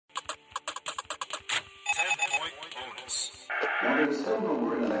Now, there's still no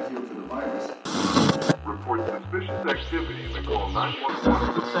word on a cure for the virus. Report suspicious activity and call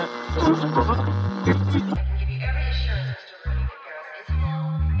 911. I can give you every assurance, Mr. Rudy, that Gareth is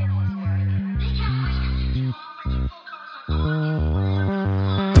alone and he's very good. They can't find him. All freaking full covers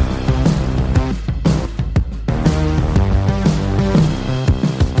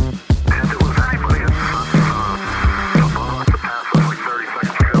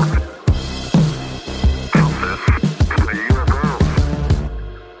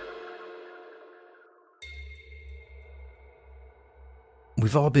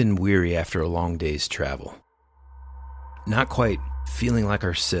We've all been weary after a long day's travel. Not quite feeling like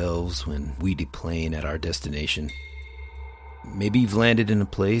ourselves when we deplane at our destination. Maybe you've landed in a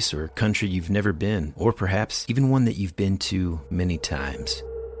place or a country you've never been, or perhaps even one that you've been to many times.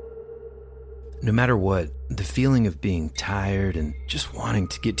 No matter what, the feeling of being tired and just wanting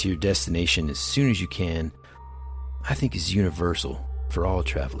to get to your destination as soon as you can, I think is universal for all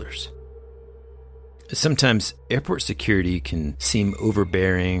travelers. Sometimes airport security can seem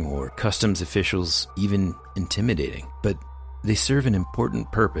overbearing or customs officials even intimidating, but they serve an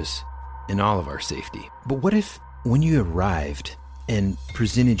important purpose in all of our safety. But what if when you arrived and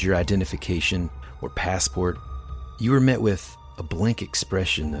presented your identification or passport, you were met with a blank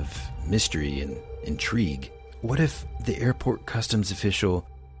expression of mystery and intrigue? What if the airport customs official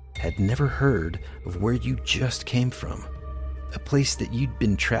had never heard of where you just came from? A place that you'd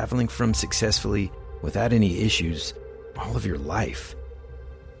been traveling from successfully without any issues all of your life.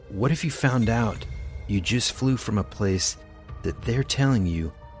 What if you found out you just flew from a place that they're telling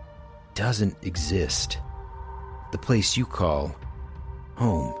you doesn't exist? The place you call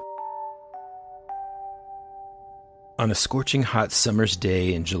home. On a scorching hot summer's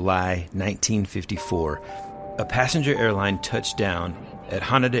day in July 1954, a passenger airline touched down at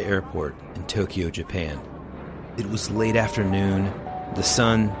Haneda Airport in Tokyo, Japan. It was late afternoon, the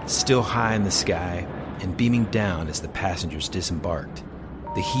sun still high in the sky and beaming down as the passengers disembarked,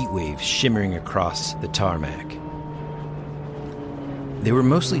 the heat waves shimmering across the tarmac. They were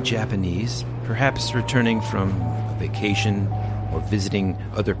mostly Japanese, perhaps returning from a vacation or visiting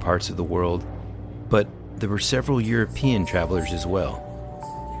other parts of the world, but there were several European travelers as well.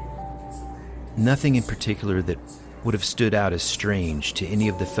 Nothing in particular that would have stood out as strange to any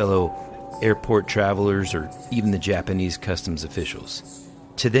of the fellow airport travelers or even the Japanese customs officials.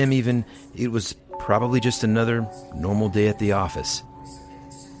 To them even, it was probably just another normal day at the office.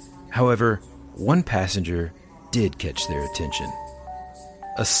 However, one passenger did catch their attention.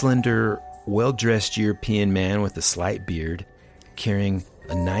 A slender, well-dressed European man with a slight beard, carrying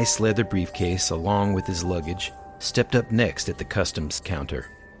a nice leather briefcase along with his luggage, stepped up next at the customs counter.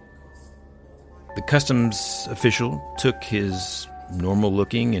 The customs official took his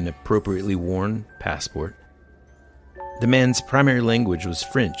normal-looking and appropriately worn passport. The man's primary language was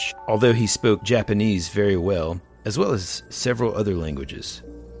French, although he spoke Japanese very well as several other languages.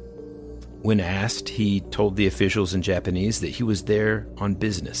 When asked, he told the officials in Japanese that he was there on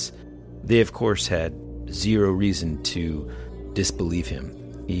business. They, of course, had zero reason to disbelieve him.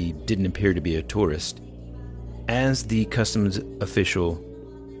 He didn't appear to be a tourist. As the customs official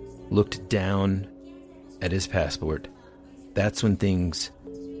looked down at his passport, that's when things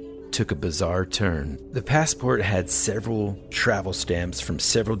took a bizarre turn. The passport had several travel stamps from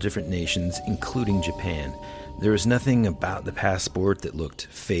several different nations, including Japan. There was nothing about the passport that looked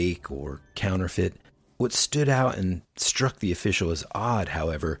fake or counterfeit. What stood out and struck the official as odd,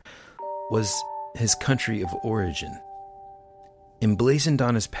 however, was his country of origin. Emblazoned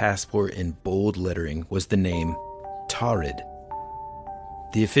on his passport in bold lettering was the name Taured.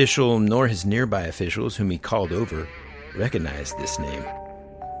 The official, nor his nearby officials whom he called over, recognized this name.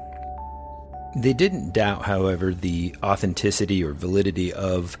 They didn't doubt, however, the authenticity or validity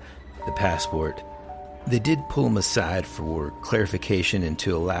of the passport. They did pull him aside for clarification and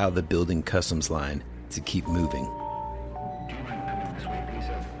to allow the building customs line to keep moving.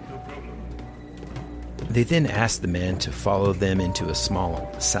 They then asked the man to follow them into a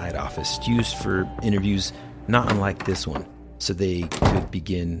small side office used for interviews not unlike this one, so they could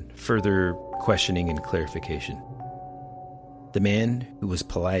begin further questioning and clarification. The man, who was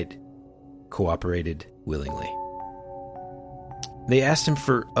polite, cooperated willingly. They asked him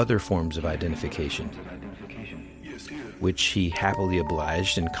for other forms of identification, which he happily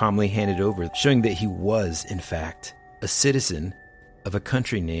obliged and calmly handed over, showing that he was, in fact, a citizen of a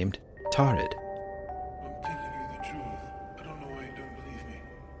country named Taured.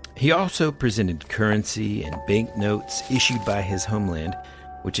 He also presented currency and banknotes issued by his homeland,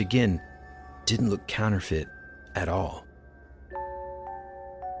 which again didn't look counterfeit at all.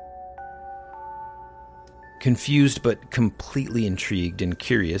 Confused but completely intrigued and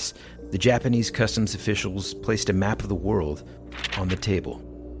curious, the Japanese customs officials placed a map of the world on the table.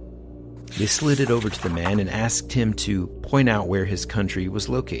 They slid it over to the man and asked him to point out where his country was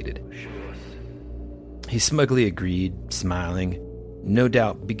located. He smugly agreed, smiling, no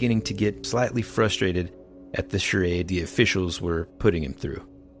doubt beginning to get slightly frustrated at the charade the officials were putting him through.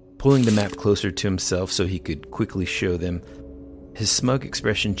 Pulling the map closer to himself so he could quickly show them, his smug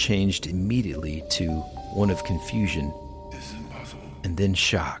expression changed immediately to one of confusion and then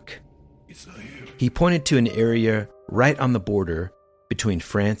shock. He pointed to an area right on the border between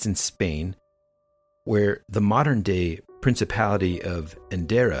France and Spain, where the modern-day Principality of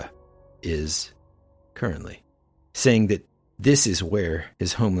Andorra is currently, saying that this is where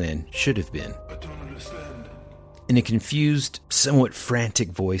his homeland should have been. I don't understand. In a confused, somewhat frantic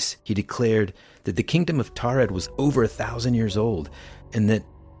voice, he declared that the kingdom of Taured was over 1,000 years old, and that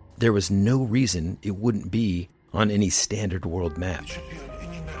there was no reason it wouldn't be on any standard world map.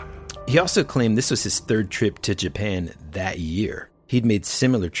 He also claimed this was his third trip to Japan that year. He'd made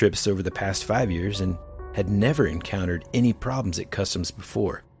similar trips over the past 5 years and had never encountered any problems at customs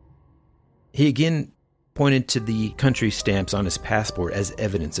before. He again pointed to the country stamps on his passport as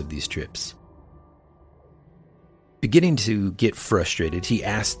evidence of these trips. Beginning to get frustrated, he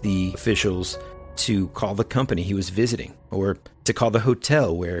asked the officials to call the company he was visiting, or to call the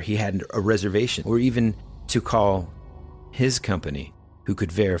hotel where he had a reservation, or even to call his company who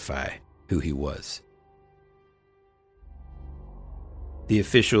could verify who he was. The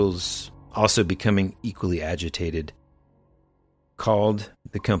officials, also becoming equally agitated, called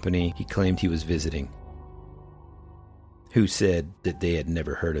the company he claimed he was visiting, who said that they had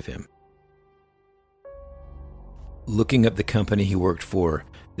never heard of him. Looking up the company he worked for,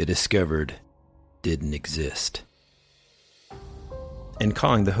 they discovered didn't exist. And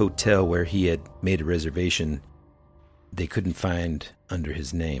calling the hotel where he had made a reservation, they couldn't find under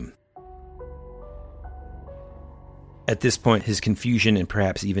his name. At this point, his confusion and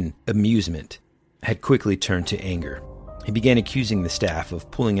perhaps even amusement had quickly turned to anger. He began accusing the staff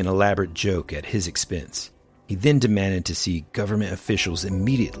of pulling an elaborate joke at his expense. He then demanded to see government officials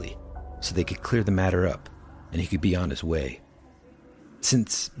immediately so they could clear the matter up and he could be on his way.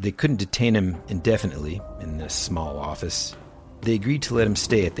 Since they couldn't detain him indefinitely in this small office, they agreed to let him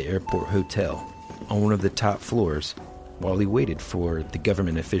stay at the airport hotel on one of the top floors while he waited for the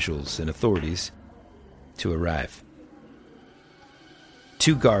government officials and authorities to arrive.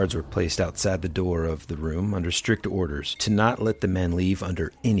 2 guards were placed outside the door of the room under strict orders to not let the man leave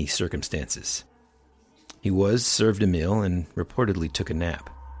under any circumstances. He was served a meal and reportedly took a nap.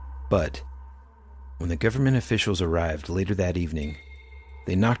 But when the government officials arrived later that evening,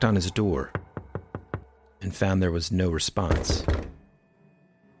 they knocked on his door and found there was no response.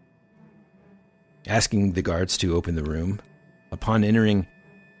 Asking the guards to open the room, upon entering,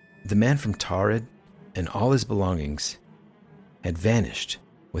 the man from Taured and all his belongings had vanished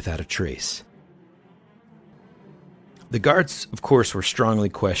without a trace. The guards, of course, were strongly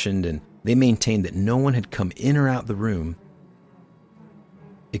questioned, and they maintained that no one had come in or out the room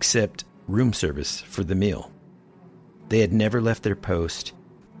except room service for the meal. They had never left their post,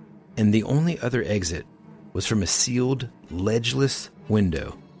 and the only other exit was from a sealed, ledgeless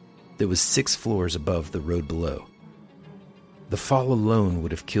window that was 6 floors above the road below. The fall alone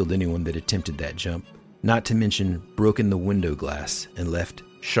would have killed anyone that attempted that jump, not to mention broken the window glass and left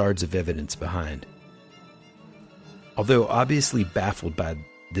shards of evidence behind. Although obviously baffled by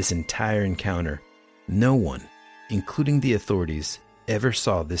this entire encounter, no one, including the authorities, ever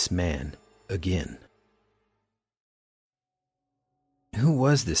saw this man again. Who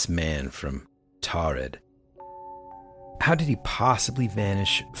was this man from Taured? How did he possibly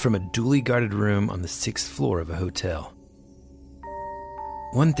vanish from a duly guarded room on the 6th floor of a hotel?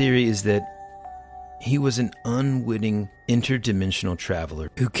 One theory is that he was an unwitting interdimensional traveler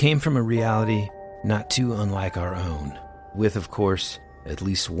who came from a reality not too unlike our own, with, of course, at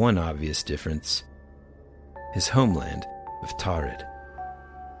least one obvious difference: his homeland of Taured.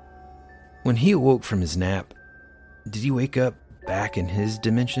 When he awoke from his nap, did he wake up back in his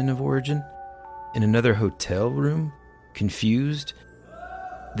dimension of origin? In another hotel room? Confused?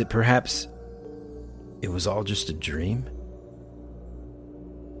 That perhaps it was all just a dream?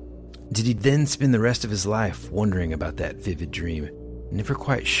 Did he then spend the rest of his life wondering about that vivid dream, never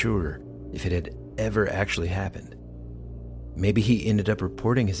quite sure if it had ever actually happened? Maybe he ended up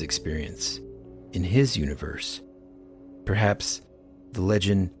reporting his experience in his universe. Perhaps the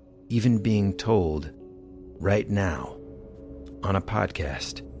legend even being told right now on a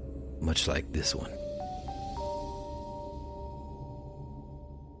podcast, much like this one.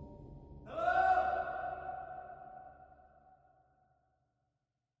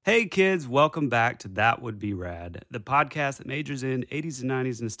 Hey kids, welcome back to That Would Be Rad, the podcast that majors in 80s and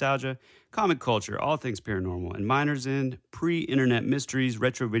 90s nostalgia, comic culture, all things paranormal, and minors in pre-internet mysteries,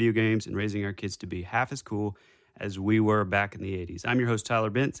 retro video games, and raising our kids to be half as cool as we were back in the 80s. I'm your host, Tyler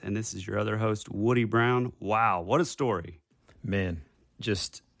Bentz, and this is your other host, Woody Brown. Wow, what a story. Man,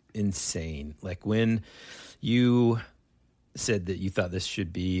 just insane. Like when you said that you thought this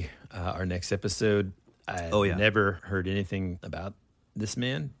should be our next episode, I never heard anything about this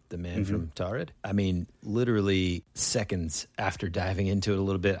man, the man from Taured. I mean, literally seconds after diving into it a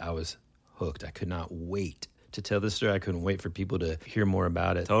little bit, I was hooked. I could not wait to tell this story. I couldn't wait for people to hear more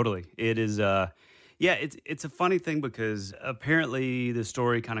about it. Totally. It is, it's a funny thing because apparently the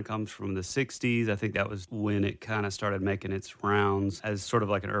story kind of comes from the 60s. I think that was when it kind of started making its rounds as sort of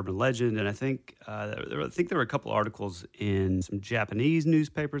like an urban legend. And I think there were a couple articles in some Japanese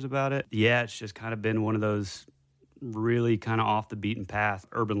newspapers about it. Yeah, it's just kind of been one of those really kind of off the beaten path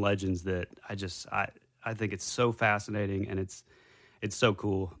urban legends that I think it's so fascinating and it's so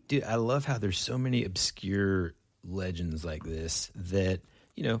cool. Dude, I love how there's so many obscure legends like this that,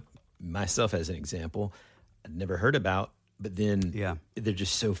 you know, myself as an example, I'd never heard about, but then they're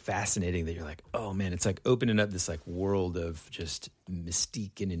just so fascinating that you're like, oh man, it's like opening up this like world of just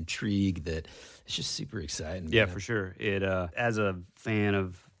mystique and intrigue that it's just super exciting. Yeah, for sure. It as a fan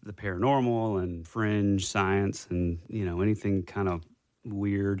of the paranormal and fringe science and, you know, anything kind of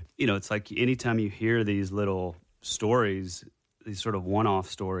weird, you know, it's like anytime you hear these little stories, these sort of one-off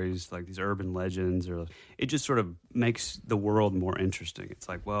stories, like these urban legends, or it just sort of makes the world more interesting. It's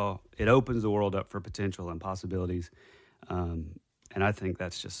like, well, it opens the world up for potential and possibilities. And I think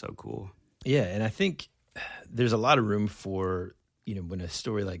that's just so cool. Yeah, and I think there's a lot of room for, you know, when a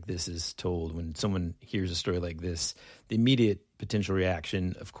story like this is told, when someone hears a story like this, the immediate potential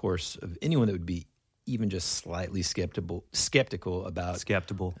reaction, of course, of anyone that would be even just slightly skeptical about...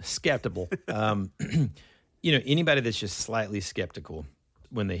 Skeptical. You know, anybody that's just slightly skeptical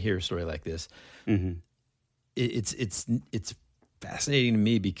when they hear a story like this, it's fascinating to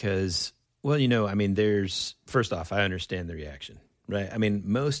me because, well, you know, I mean, first off, I understand the reaction, right? I mean,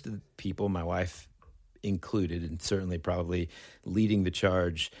 most of the people, my wife included, and certainly probably leading the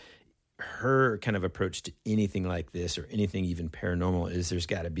charge, her kind of approach to anything like this or anything even paranormal is there's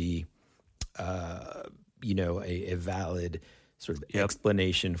got to be, you know, a valid sort of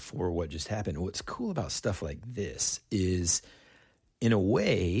explanation for what just happened. What's cool about stuff like this is, in a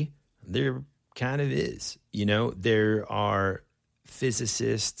way, there kind of is. You know, there are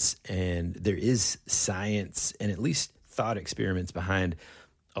physicists and there is science and at least thought experiments behind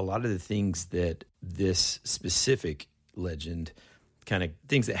a lot of the things that this specific legend, kind of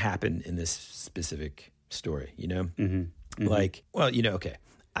things that happen in this specific story, you know? Like, well, you know, okay.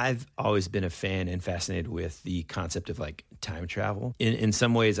 I've always been a fan and fascinated with the concept of like time travel. In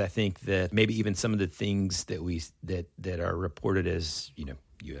some ways, I think that maybe even some of the things that are reported as, you know,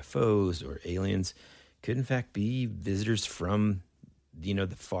 UFOs or aliens could in fact be visitors from, you know,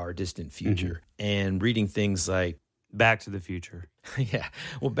 the far distant future. And reading things like Back to the Future. Yeah.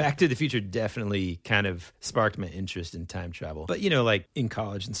 Well, Back to the Future definitely kind of sparked my interest in time travel. But, you know, like in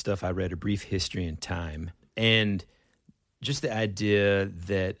college and stuff, I read A Brief History in Time. And just the idea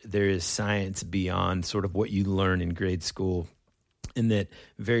that there is science beyond sort of what you learn in grade school, and that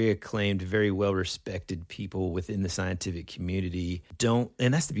very acclaimed, very well-respected people within the scientific community don't,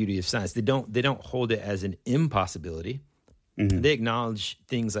 and that's the beauty of science, they don't hold it as an impossibility. They acknowledge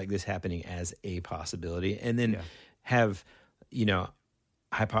things like this happening as a possibility, and then have, you know,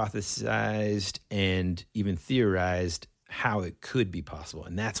 hypothesized and even theorized how it could be possible.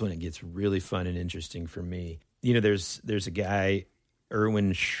 And that's when it gets really fun and interesting for me. You know, there's a guy,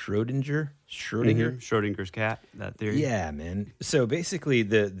 Erwin Schrödinger. Schrödinger's cat, that theory. Yeah, man. So basically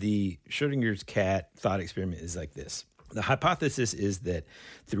the Schrödinger's cat thought experiment is like this. The hypothesis is that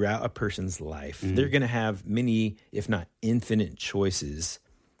throughout a person's life, they're going to have many, if not infinite, choices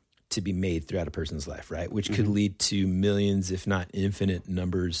to be made throughout a person's life, right? Which could lead to millions, if not infinite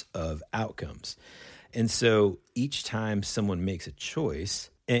numbers of outcomes. And so each time someone makes a choice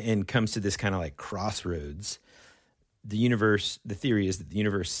and comes to this kind of like crossroads, the theory is that the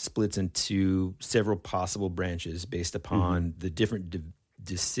universe splits into several possible branches based upon the different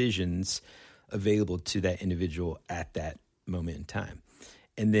decisions available to that individual at that moment in time.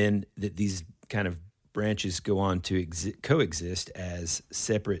 And then that these kind of branches go on to coexist as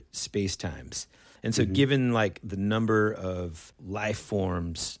separate space-times. And so given like the number of life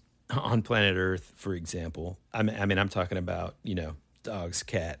forms on planet Earth, for example, I mean, I'm talking about, you know, dogs,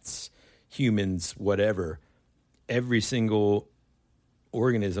 cats, humans, whatever, every single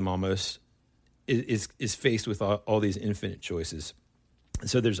organism almost is faced with all these infinite choices.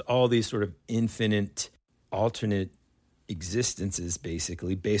 So there's all these sort of infinite alternate existences,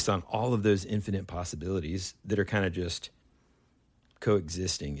 basically, based on all of those infinite possibilities that are kind of just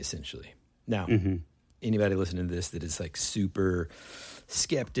coexisting, essentially. Now, anybody listening to this that is like super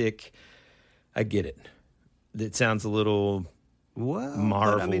skeptic, I get it. That sounds a little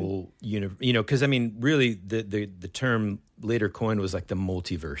Marvel, because I mean, really, the term later coined was like the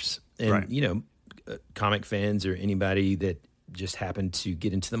multiverse, and comic fans or anybody that just happened to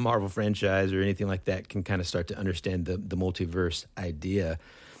get into the Marvel franchise or anything like that can kind of start to understand the multiverse idea.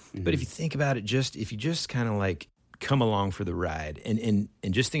 But if you think about it, if you just kind of like come along for the ride and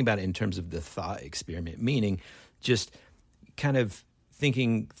just think about it in terms of the thought experiment, meaning just kind of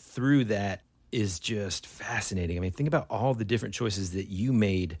thinking through that is just fascinating. I mean, think about all the different choices that you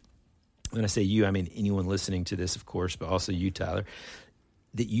made. When I say you, I mean anyone listening to this, of course, but also you, Tyler,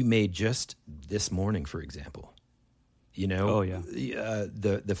 that you made just this morning, for example.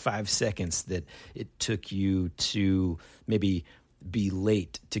 The 5 seconds that it took you to maybe be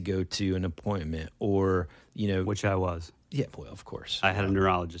late to go to an appointment, or which I was. Yeah, well, of course, I had a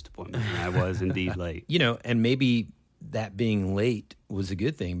neurologist appointment, and I was indeed late. And maybe that being late was a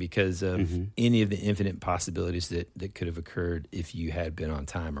good thing because of any of the infinite possibilities that could have occurred if you had been on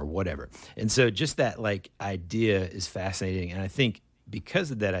time or whatever. And so, just that like idea is fascinating, and I think,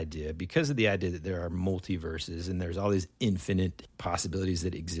 because of that idea, because of the idea that there are multiverses and there's all these infinite possibilities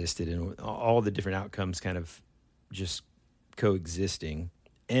that existed and all the different outcomes kind of just coexisting,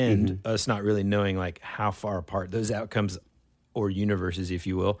 and us not really knowing like how far apart those outcomes or universes, if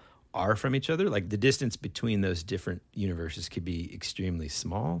you will, are from each other. Like the distance between those different universes could be extremely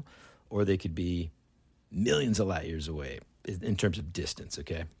small, or they could be millions of light years away in terms of distance,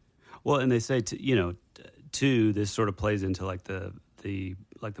 okay? Well, and they say, too, this sort of plays into like the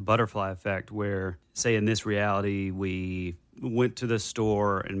butterfly effect, where, say, in this reality, we went to the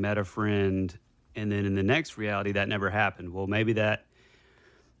store and met a friend, and then in the next reality, that never happened. Well, maybe that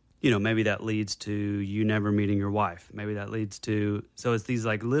leads to you never meeting your wife. Maybe that leads to, so it's these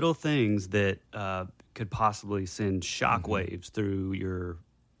like little things that could possibly send shockwaves through your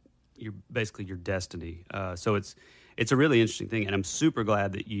basically your destiny. So it's a really interesting thing, and I'm super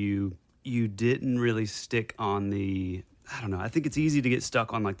glad that you didn't really stick on the, I don't know, I think it's easy to get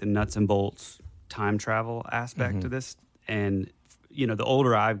stuck on like the nuts and bolts time travel aspect of this. And, the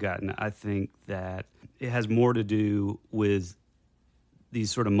older I've gotten, I think that it has more to do with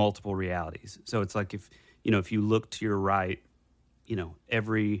these sort of multiple realities. So it's like if you look to your right,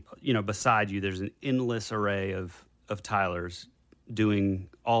 beside you, there's an endless array of Tylers doing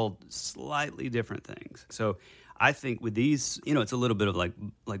all slightly different things. So I think with these, it's a little bit of like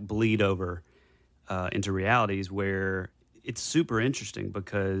bleed over into realities where it's super interesting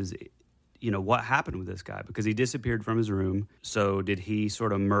because, what happened with this guy? Because he disappeared from his room. So did he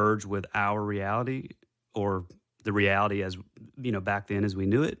sort of merge with our reality, or the reality as, back then as we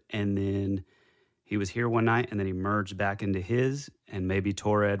knew it? And then he was here one night and then he merged back into his, and maybe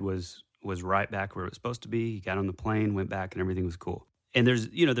Torred was right back where it was supposed to be. He got on the plane, went back, and everything was cool. And there's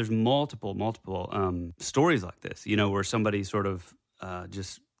multiple stories like this, where somebody sort of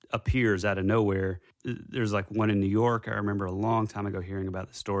just appears out of nowhere. There's like one in New York. I remember a long time ago hearing about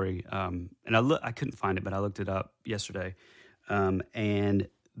the story, and I couldn't find it, but I looked it up yesterday. And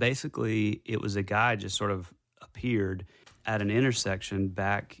basically, it was a guy just sort of appeared at an intersection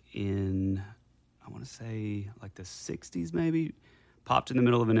back in, I want to say like the 60s maybe, popped in the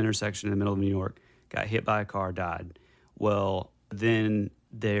middle of an intersection in the middle of New York, got hit by a car, died. Well, then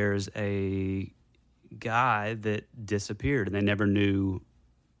there's a guy that disappeared, and they never knew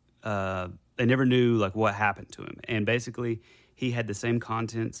like what happened to him. And basically, he had the same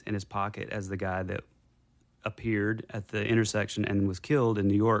contents in his pocket as the guy that appeared at the intersection and was killed in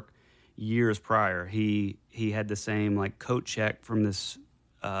New York years prior. He had the same like coat check from this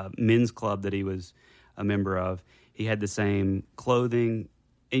men's club that he was a member of. He had the same clothing,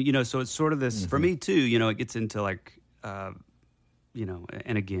 and so it's sort of this for me too. It gets into like.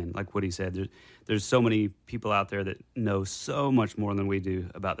 And again, like what he said, there's so many people out there that know so much more than we do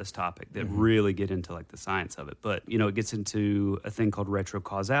about this topic that really get into like the science of it. But, it gets into a thing called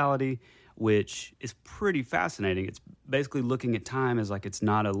retrocausality, which is pretty fascinating. It's basically looking at time as like it's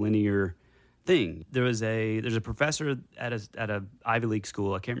not a linear thing. There's a professor at a Ivy League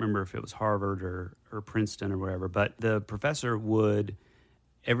school. I can't remember if it was Harvard or Princeton or wherever, but the professor would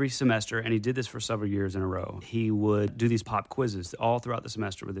every semester, and he did this for several years in a row, he would do these pop quizzes all throughout the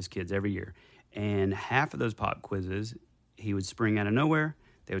semester with his kids every year. And half of those pop quizzes, he would spring out of nowhere.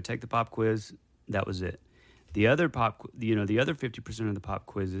 They would take the pop quiz. That was it. The other 50% of the pop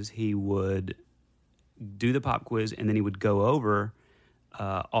quizzes, he would do the pop quiz, and then he would go over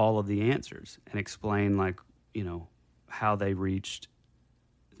all of the answers and explain, like, how they reached,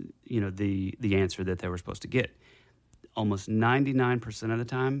 the answer that they were supposed to get. Almost 99% of the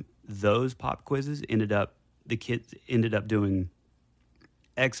time, those pop quizzes the kids ended up doing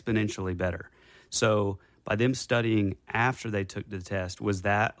exponentially better. So by them studying after they took the test, was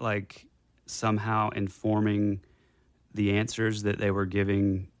that like somehow informing the answers that they were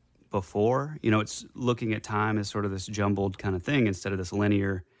giving before? It's looking at time as sort of this jumbled kind of thing instead of this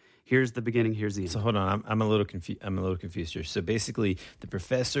linear, here's the beginning, here's the end. So hold on, I'm a little confused here. So basically, the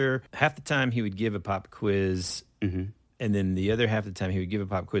professor, half the time he would give a pop quiz, Mm-hmm. and then the other half of the time he would give a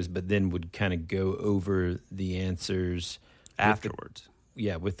pop quiz, but then would kind of go over the answers Afterwards.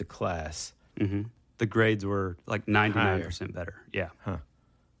 with the class. Mm-hmm. The grades were like 99% better. Yeah. Huh.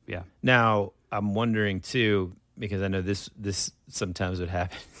 Yeah. Now, I'm wondering too, because I know this sometimes would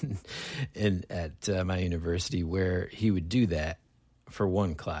happen at my university, where he would do that for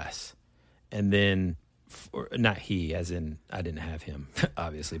one class, and then not he, as in I didn't have him,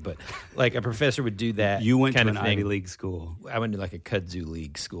 obviously, but like a professor would do that. You went kind to of an thing. Ivy League school. I went to like a kudzu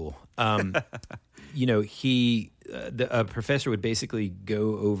league school. A professor would basically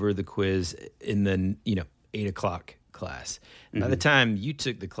go over the quiz in the 8 o'clock class. By the time you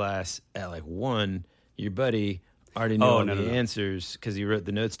took the class at like 1, your buddy already knew all the answers because he wrote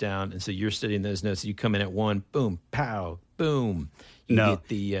the notes down, and so you're studying those notes. You come in at 1, boom, pow, boom. You get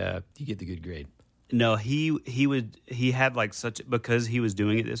the good grade. No, he had like because he was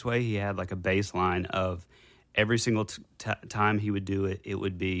doing it this way, he had like a baseline of every single time he would do it, it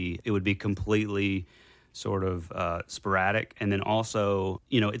would be completely sort of sporadic. And then also,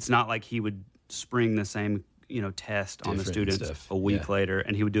 it's not like he would spring the same, test on the Different students stuff. a week Yeah. later,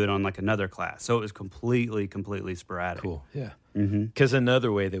 and he would do it on like another class. So it was completely sporadic. Cool, yeah. Mm-hmm. Because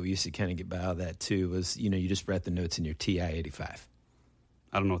another way that we used to kind of get by all that too was, you just write the notes in your TI-85.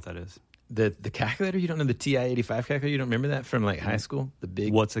 I don't know what that is. The calculator? You don't know the TI-85 calculator? You don't remember that from like high school? The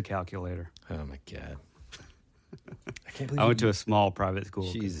big... What's a calculator? Oh my God. I can't believe I went to a small private school.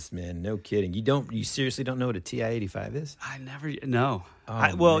 Jesus, man, no kidding. You seriously don't know what a TI-85 is? I never no.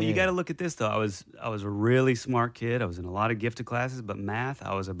 Oh, well, you man. got to look at this though. I was a really smart kid. I was in a lot of gifted classes, but math,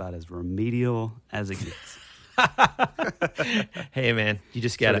 I was about as remedial as it gets. Hey, man, you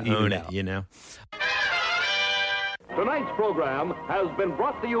just got to even own out. it, Tonight's program has been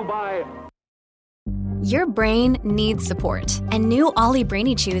brought to you by Your brain needs support, and new Ollie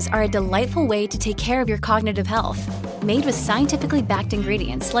Brainy Chews are a delightful way to take care of your cognitive health. Made with scientifically backed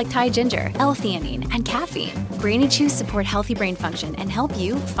ingredients like Thai ginger, L-theanine, and caffeine, Brainy Chews support healthy brain function and help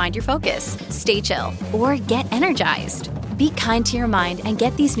you find your focus, stay chill, or get energized. Be kind to your mind and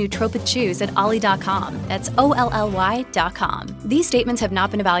get these nootropic chews at ollie.com. That's OLLY.com. These statements have not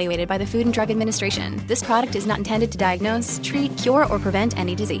been evaluated by the Food and Drug Administration. This product is not intended to diagnose, treat, cure, or prevent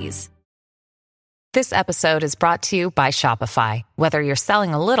any disease. This episode is brought to you by Shopify. Whether you're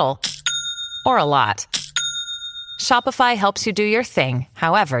selling a little or a lot, Shopify helps you do your thing,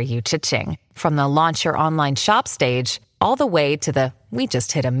 however you cha-ching. From the launch your online shop stage, all the way to the we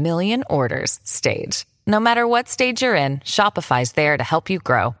just hit 1 million orders stage. No matter what stage you're in, Shopify's there to help you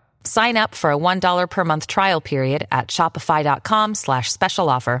grow. Sign up for a $1 per month trial period at shopify.com/special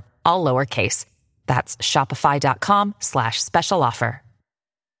offer, all lowercase. That's shopify.com/special offer.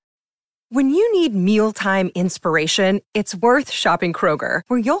 When you need mealtime inspiration, it's worth shopping Kroger,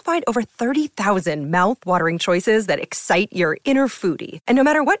 where you'll find over 30,000 mouth-watering choices that excite your inner foodie. And no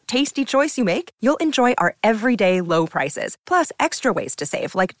matter what tasty choice you make, you'll enjoy our everyday low prices, plus extra ways to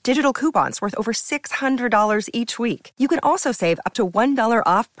save, like digital coupons worth over $600 each week. You can also save up to $1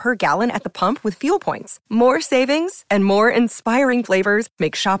 off per gallon at the pump with fuel points. More savings and more inspiring flavors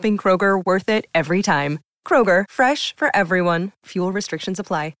make shopping Kroger worth it every time. Kroger, fresh for everyone. Fuel restrictions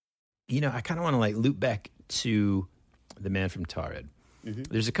apply. I kind of want to like loop back to The Man from Taured. Mm-hmm.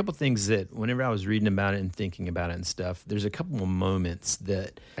 There's a couple things that whenever I was reading about it and thinking about it and stuff, there's a couple of moments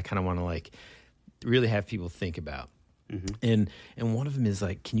that I kind of want to like really have people think about. Mm-hmm. And one of them is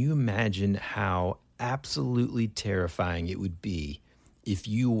like, can you imagine how absolutely terrifying it would be if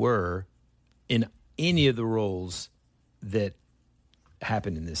you were in any of the roles that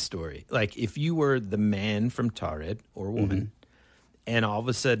happened in this story? Like if you were the man from Taured or woman, mm-hmm. and all of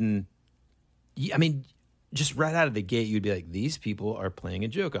a sudden, I mean, just right out of the gate, you'd be like, these people are playing a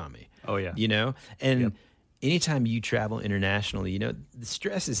joke on me. Oh, yeah. And Yep. anytime you travel internationally, the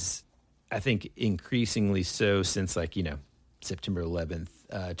stress is, I think, increasingly so since like, September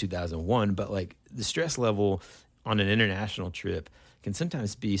 11th, 2001. But like the stress level on an international trip can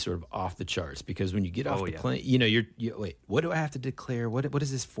sometimes be sort of off the charts because when you get off the plane, you're wait, what do I have to declare? What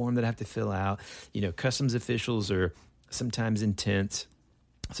is this form that I have to fill out? Customs officials are sometimes intense.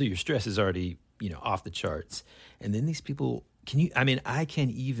 So your stress is already, off the charts. And then these people, I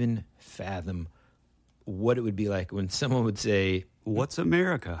can't even fathom what it would be like when someone would say, "What's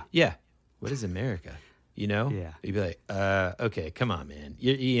America?" Yeah. What is America? Yeah. You'd be like, okay, come on, man.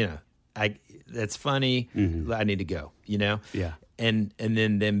 That's funny. Mm-hmm. I need to go, Yeah. And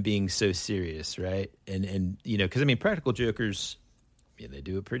then them being so serious, right? And because Practical Jokers, they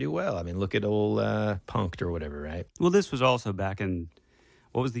do it pretty well. Look at old Punked or whatever, right? Well, this was also back in,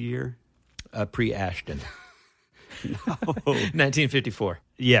 what was the year? Pre-Ashton. No. 1954.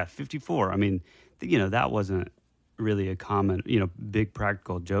 Yeah, 54. That wasn't really a common, big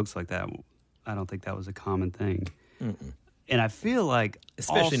practical jokes like that. I don't think that was a common thing. Mm-mm. And I feel like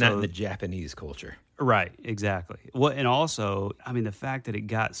especially not in the Japanese culture. Right, exactly. Well, and also, the fact that it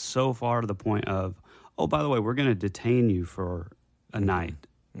got so far to the point of, oh, by the way, we're going to detain you for a night.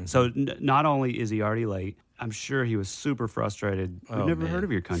 Mm-hmm. So not only is he already late, I'm sure he was super frustrated. We've never heard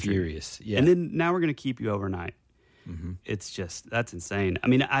of your country. Furious, yeah. And then now we're going to keep you overnight. Mm-hmm. It's just, that's insane.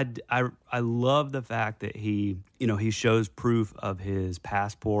 I love the fact that he shows proof of his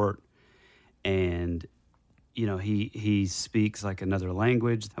passport, and he speaks like another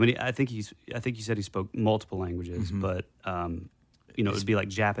language. I think you said he spoke multiple languages, mm-hmm. but it would be like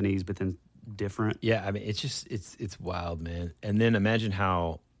Japanese, but then different. Yeah, it's wild, man. And then imagine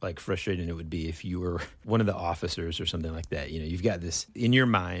how like frustrating it would be if you were one of the officers or something like that. You've got this in your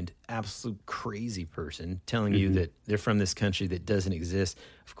mind absolute crazy person telling you that they're from this country that doesn't exist.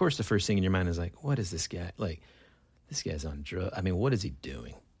 Of course, the first thing in your mind is like, what is this guy like? This guy's on drugs. What is he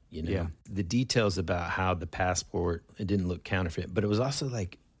doing? Yeah. The details about how the passport, it didn't look counterfeit, but it was also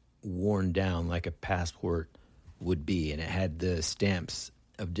like worn down like a passport would be, and it had the stamps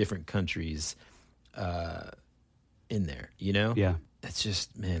of different countries in there. Yeah. That's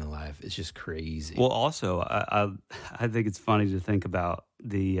just, man alive. It's just crazy. Well, also, I think it's funny to think about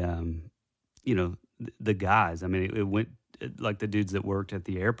the the guys. It went like the dudes that worked at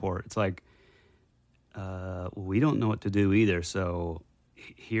the airport. It's like, we don't know what to do either. So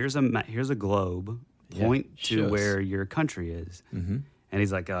here's a globe. Point to where your country is. Mm-hmm. And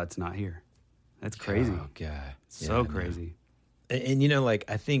he's like, oh, it's not here. That's crazy. Oh, God. So crazy. And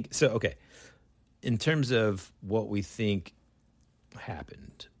I think, so, okay, in terms of what we think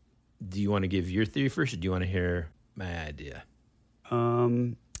happened, do you want to give your theory first, or do you want to hear my idea?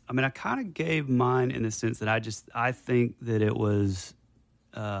 I kind of gave mine in the sense that I think that it was,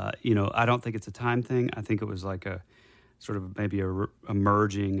 I don't think it's a time thing. I think it was like a sort of maybe a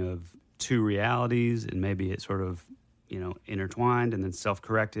merging of two realities, and maybe it sort of, intertwined and then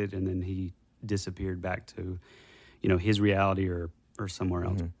self-corrected, and then he disappeared back to, his reality or somewhere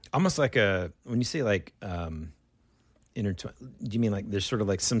else. Mm-hmm. Almost like when you say like intertwined, do you mean like there's sort of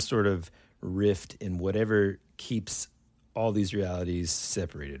like some sort of rift in whatever keeps all these realities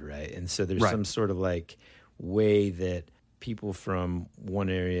separated, right? And so there's some sort of like way that people from one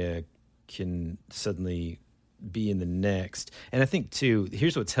area can suddenly be in the next. And I think too,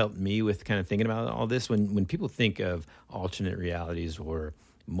 here's what's helped me with kind of thinking about all this. When people think of alternate realities or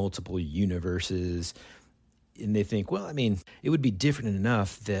multiple universes, and they think, well, it would be different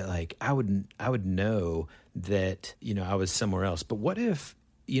enough that like I would know that, I was somewhere else. But what if,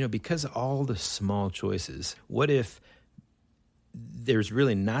 because of all the small choices, what if there's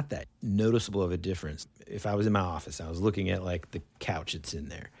really not that noticeable of a difference? If I was in my office, I was looking at like the couch that's in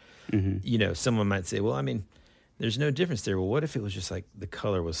there, mm-hmm. Someone might say, well, there's no difference there. Well, what if it was just like the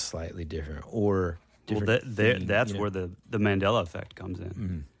color was slightly different or different? Well, that's where the Mandela effect comes in.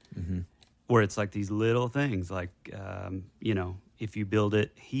 Mm-hmm. Mm-hmm. Where it's like these little things like, if you build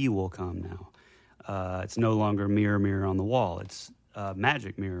it, he will come now. It's no longer mirror, mirror on the wall. It's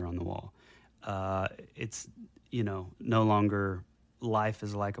magic mirror on the wall. It's, no longer life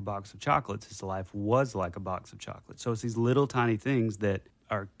is like a box of chocolates. It's life was like a box of chocolates. So it's these little tiny things that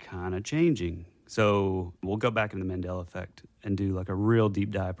are kind of changing. So we'll go back into the Mandela effect and do like a real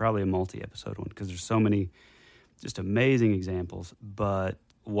deep dive, probably a multi-episode one, because there's so many just amazing examples. But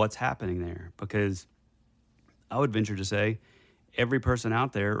what's happening there? Because I would venture to say every person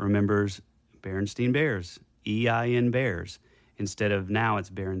out there remembers Berenstain Bears, EIN Bears, instead of now it's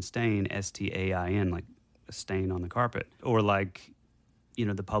Berenstain, STAIN, like a stain on the carpet. Or like,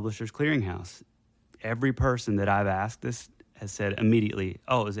 the Publishers Clearinghouse. Every person that I've asked this has said immediately,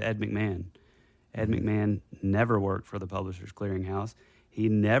 oh, it was Ed McMahon. Ed McMahon never worked for the Publishers Clearinghouse. He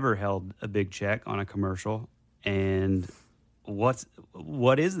never held a big check on a commercial. And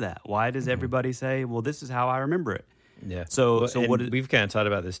what is that? Why does everybody say, well, this is how I remember it? Yeah. So we've kind of talked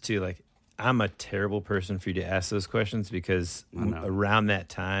about this too. Like, I'm a terrible person for you to ask those questions because around that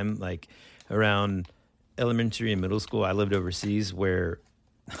time, like around elementary and middle school, I lived overseas where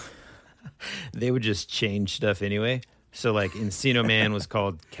they would just change stuff anyway. So like Encino Man was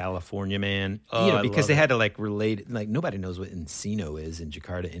called California Man, I because love they it. had to like relate. Like nobody knows what Encino is in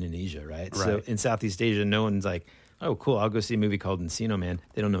Jakarta, Indonesia, right? So in Southeast Asia, no one's like, oh, cool, I'll go see a movie called Encino Man.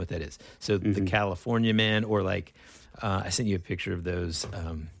 They don't know what that is. So the California Man, or like, I sent you a picture of those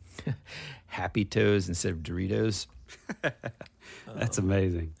Happy Toes instead of Doritos. That's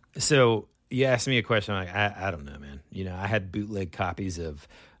amazing. So you asked me a question. I'm like, I don't know, man. You know, I had bootleg copies of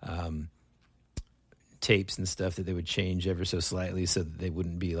tapes and stuff that they would change ever so slightly so that they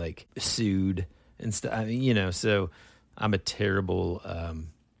wouldn't be like sued and stuff. I mean, you know, so I'm a terrible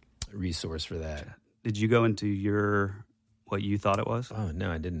resource for that. Did you go into what you thought it was? Oh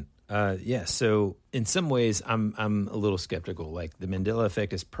no, I didn't. Yeah, so in some ways, I'm a little skeptical. Like the Mandela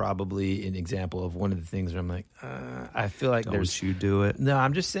effect is probably an example of one of the things where I'm like, I feel like Don't you do it? No,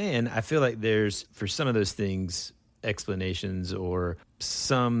 I'm just saying, I feel like there's, for some of those things, explanations or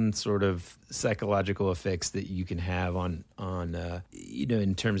some sort of psychological effects that you can have on you know,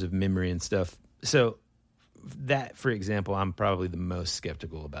 in terms of memory and stuff. So that, for example, I'm probably the most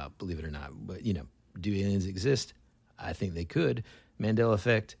skeptical about, believe it or not. But, you know, do aliens exist? I think they could. Mandela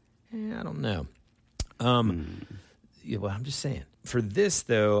effect? I don't know. Yeah, well, I'm just saying. For this,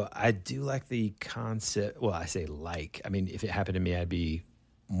 though, I do like the concept. Well, I say like. I mean, if it happened to me, I'd be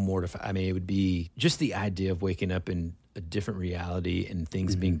mortified. I mean, it would be just the idea of waking up in a different reality and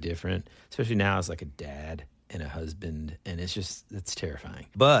things being different, especially now as like a dad and a husband, and it's terrifying.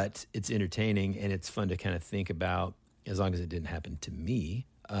 But it's entertaining, and it's fun to kind of think about, as long as it didn't happen to me.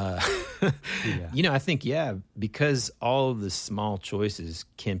 You know, I think, because all of the small choices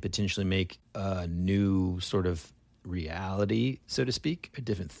can potentially make a new sort of reality, so to speak, a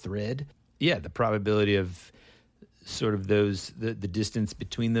different thread. Yeah, the probability of sort of those, the distance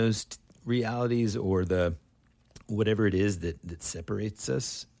between those realities, or the whatever it is that separates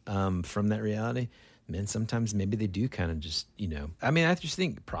us from that reality, man, sometimes maybe they do kind of just, you know, I mean, I just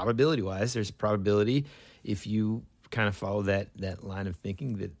think probability-wise, there's a probability, if you kind of follow that line of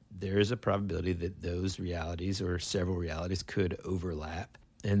thinking, that there is a probability that those realities or several realities could overlap.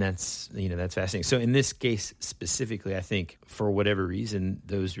 And that's, you know, that's fascinating. So in this case specifically, I think for whatever reason,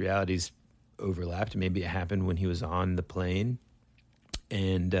 those realities overlapped. Maybe it happened when he was on the plane.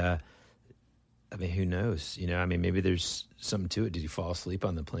 And, I mean, who knows? You know, I mean, maybe there's something to it. Did he fall asleep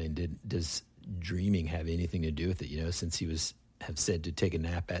on the plane? Does dreaming have anything to do with it? You know, since he have said to take a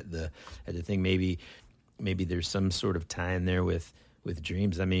nap at the thing, maybe there's some sort of tie in there with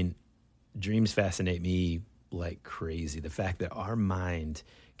dreams. I mean, dreams fascinate me like crazy. The fact that our mind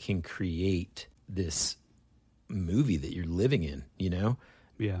can create this movie that you're living in, you know?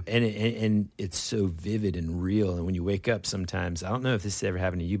 Yeah. And it's so vivid and real. And when you wake up sometimes, I don't know if this has ever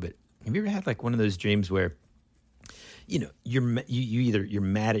happened to you, but have you ever had like one of those dreams where, you know, you're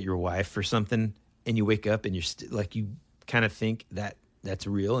mad at your wife for something, and you wake up and you're like, you kind of think that that's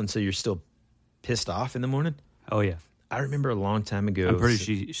real, and so you're still pissed off in the morning? Oh yeah. I remember a long time ago. I'm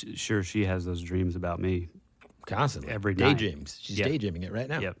pretty sure she has those dreams about me constantly, every night. Daydreams. She's daydreaming it right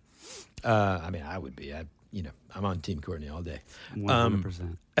now. Yep. I mean, I would be. I'm on Team Courtney all day.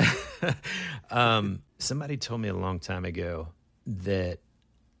 100%. Somebody told me a long time ago that,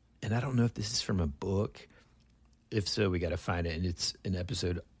 and I don't know if this is from a book. If so, we got to find it, and it's an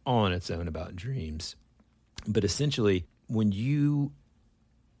episode on its own about dreams. But essentially, when you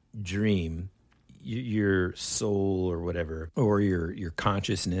dream, your soul or whatever, or your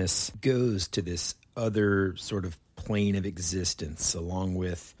consciousness goes to this other sort of plane of existence along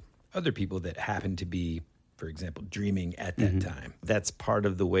with other people that happen to be, for example, dreaming at that time. That's part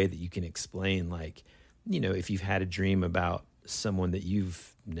of the way that you can explain, like, you know, if you've had a dream about someone that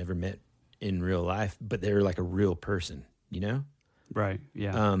you've never met in real life, but they're like a real person, you know? Right,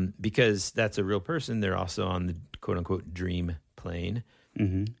 yeah. Because that's a real person. They're also on the quote-unquote dream plane.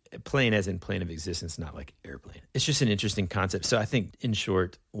 Plane as in plane of existence, not like airplane. It's just an interesting concept. So I think, in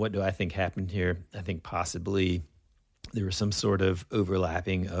short, what do I think happened here? I think possibly there was some sort of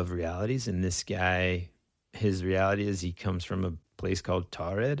overlapping of realities. And this guy, his reality is he comes from a place called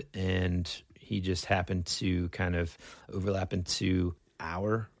Taured, and he just happened to kind of overlap into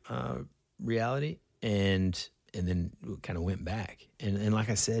our reality, and then kind of went back. And like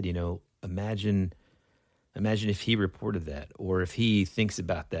I said, you know, imagine if he reported that, or if he thinks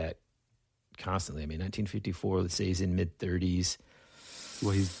about that constantly. I mean, 1954, let's say he's in mid-30s.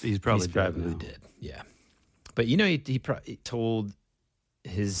 Well, he's probably dead. Yeah. But, you know, he told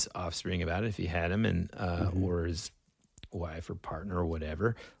his offspring about it if he had him, and or his wife or partner or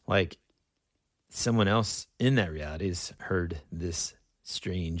whatever. Like, someone else in that reality has heard this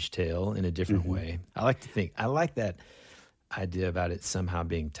strange tale in a different way. I like to think, I like that idea about it somehow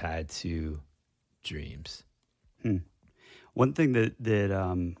being tied to dreams. One thing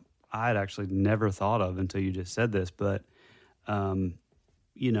that I had actually never thought of until you just said this, but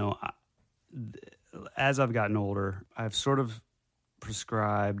as I've gotten older, I've sort of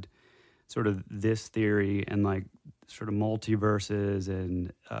prescribed sort of this theory and like sort of multiverses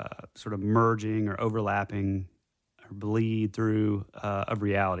and sort of merging or overlapping or bleed through of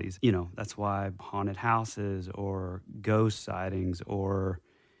realities. That's why haunted houses or ghost sightings or,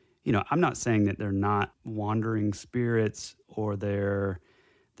 I'm not saying that they're not wandering spirits or they're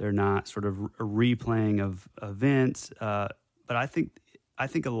not sort of a replaying of events, but I think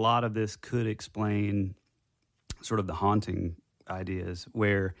a lot of this could explain sort of the haunting ideas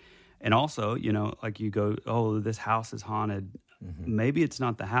where, and also, like you go, oh, this house is haunted. Mm-hmm. Maybe it's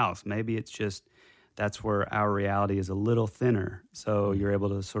not the house. Maybe it's just that's where our reality is a little thinner. So you're able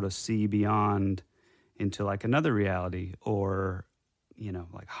to sort of see beyond into like another reality or,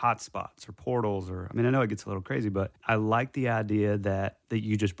 like hot spots or portals or, I know it gets a little crazy, but I like the idea that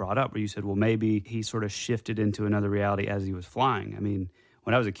you just brought up where you said, well, maybe he sort of shifted into another reality as he was flying.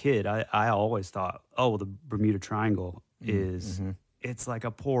 When I was a kid, I always thought, oh, well, the Bermuda Triangle is, it's like a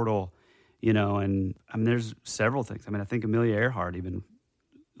portal, and there's several things. I think Amelia Earhart even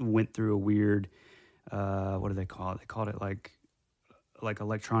went through a weird, what do they call it? They called it like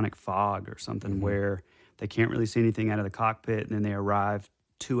electronic fog or something where they can't really see anything out of the cockpit and then they arrive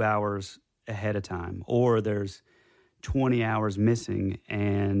 2 hours ahead of time. Or there's 20 hours missing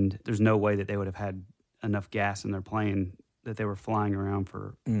and there's no way that they would have had enough gas in their plane that they were flying around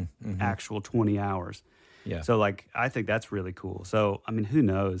for actual 20 hours. Yeah. So I think that's really cool. So, who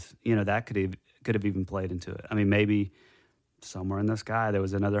knows? That could have even played into it. Maybe somewhere in the sky there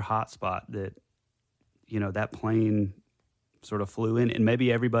was another hot spot that, that plane sort of flew in, and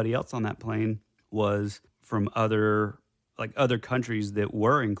maybe everybody else on that plane was from other countries that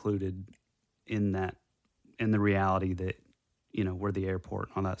were included in the reality that, where the airport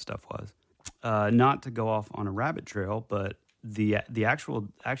and all that stuff was. Not to go off on a rabbit trail, but the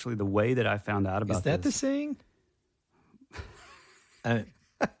actually the way that I found out about is that this, the saying?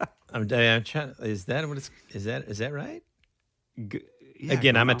 I'm trying. Is that what it's? Is that right? Yeah,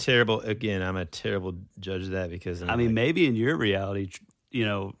 again, I'm a terrible judge of that because maybe in your reality,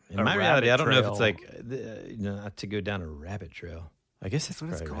 in my reality, I don't know if it's like not to go down a rabbit trail. I guess that's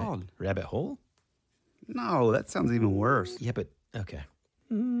what it's called. Right. Rabbit hole? No, that sounds even worse. Yeah, but okay.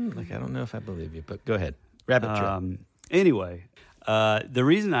 I don't know if I believe you, but go ahead. Rabbit trail. Anyway, the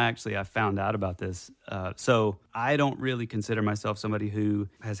reason I found out about this, so I don't really consider myself somebody who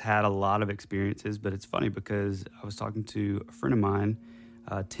has had a lot of experiences, but it's funny because I was talking to a friend of mine,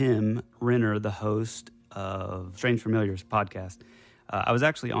 Tim Renner, the host of Strange Familiars podcast. I was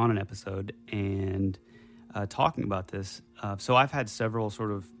actually on an episode and talking about this. So I've had several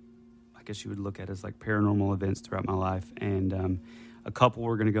sort of, I guess you would look at as like paranormal events throughout my life, and a couple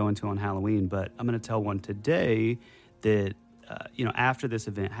we're going to go into on Halloween, but I'm going to tell one today that, after this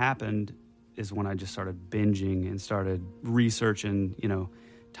event happened is when I just started binging and started researching,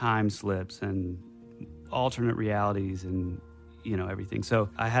 time slips and alternate realities and, everything. So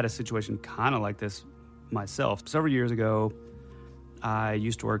I had a situation kind of like this myself. Several years ago, I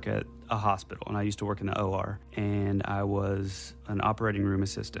used to work at a hospital and I used to work in the OR, and I was an operating room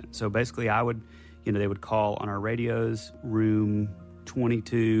assistant. So basically I would, they would call on our radios, room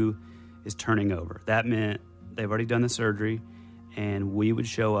 22 is turning over. That meant they've already done the surgery, and we would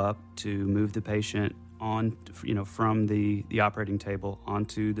show up to move the patient on, from the operating table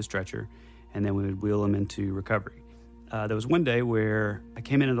onto the stretcher, and then we would wheel them into recovery. There was one day where I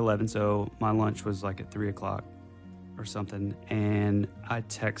came in at 11, so my lunch was like at 3 o'clock or something, and I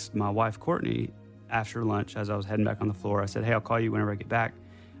text my wife, Courtney, after lunch as I was heading back on the floor. I said, hey, I'll call you whenever I get back.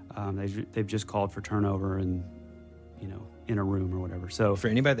 They've just called for turnover and, in a room or whatever. So for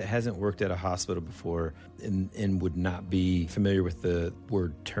anybody that hasn't worked at a hospital before and would not be familiar with the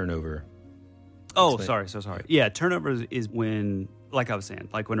word turnover. Oh, sorry. So sorry. Yeah. Turnover is when, like I was saying,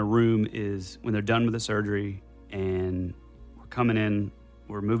 like when a room is, when they're done with the surgery and we're coming in,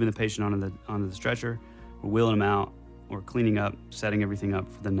 we're moving the patient onto the stretcher, we're wheeling them out, we're cleaning up, setting everything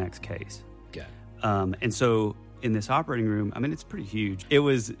up for the next case. Got it. And so in this operating room, it's pretty huge. It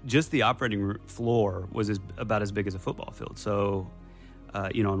was just the operating floor was about as big as a football field. So,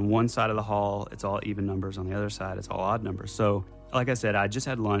 on one side of the hall, it's all even numbers. On the other side, it's all odd numbers. So, like I said, I just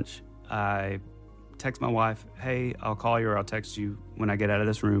had lunch. I text my wife, hey, I'll call you or I'll text you when I get out of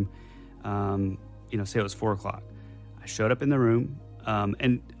this room. Say it was 4 o'clock. I showed up in the room.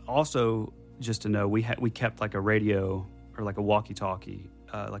 And also, just to know, we kept like a radio or like a walkie-talkie,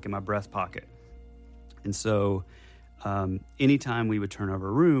 like in my breast pocket. And so anytime we would turn over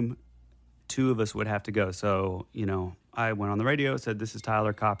a room, two of us would have to go. So, I went on the radio, said, "This is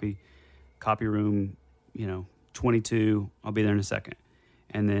Tyler, copy room, 22. I'll be there in a second."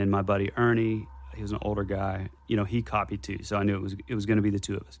 And then my buddy Ernie, he was an older guy, he copied too. So I knew it was going to be the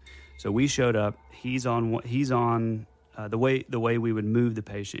two of us. So we showed up. He's on the way we would move the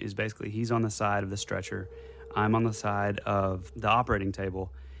patient is basically he's on the side of the stretcher. I'm on the side of the operating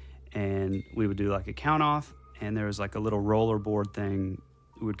table, and we would do like a count off, and there was like a little rollerboard thing.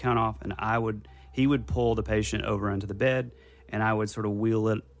 We would count off, and he would pull the patient over into the bed, and I would sort of wheel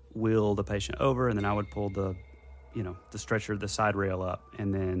the patient over, and then I would pull the stretcher, the side rail up,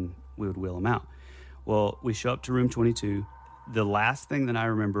 and then we would wheel him out. Well, we show up to room 22. The last thing that I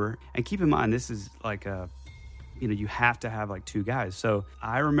remember, and keep in mind, this is like you have to have like two guys. So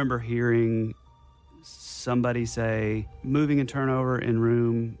I remember hearing somebody say, "Moving and turnover in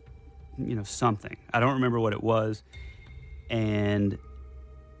room," something. I don't remember what it was. And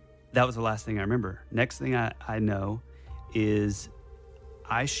that was the last thing I remember. Next thing I know is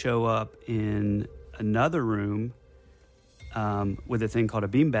I show up in another room with a thing called a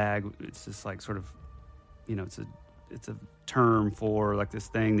beanbag. It's just like sort of, it's a term for like this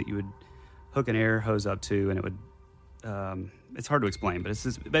thing that you would hook an air hose up to, and it would, it's hard to explain, but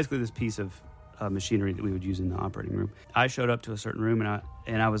it's basically this piece of machinery that we would use in the operating room. I showed up to a certain room,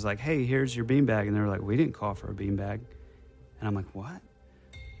 and I was like, "Hey, here's your beanbag." And they were like, "We didn't call for a beanbag." And I'm like, "What?"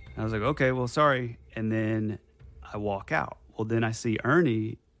 And I was like, "Okay, well, sorry." And then I walk out. Well, then I see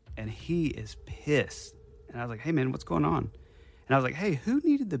Ernie, and he is pissed. And I was like, "Hey, man, what's going on?" And I was like, "Hey, who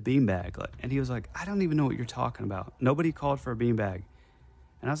needed the beanbag?" And he was like, "I don't even know what you're talking about. Nobody called for a beanbag."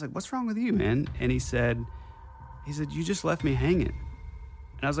 And I was like, "What's wrong with you, man?" And he said, "You just left me hanging."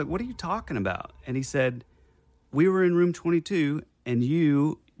 And I was like, "What are you talking about?" And he said, "We were in room 22, and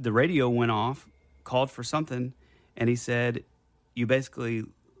the radio went off, called for something." And he said, "You basically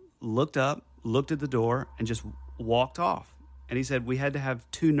looked up, looked at the door, and just walked off." And he said, "We had to have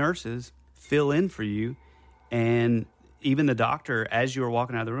two nurses fill in for you. And even the doctor, as you were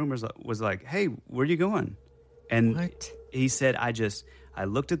walking out of the room, was like, 'Hey, where are you going?'" And What? He said, I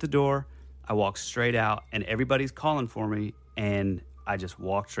looked at the door, I walked straight out, and everybody's calling for me, and I just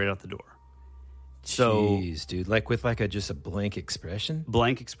walked straight out the door. So, Jeez, dude, like with just a blank expression?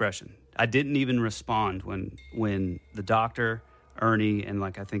 Blank expression. I didn't even respond when the doctor, Ernie, and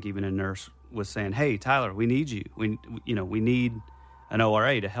I think even a nurse was saying, "Hey, Tyler, we need you. We need an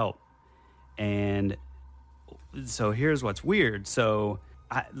ORA to help." And so here's what's weird. So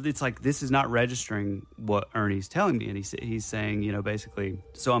it's like this is not registering what Ernie's telling me, and he's saying, basically.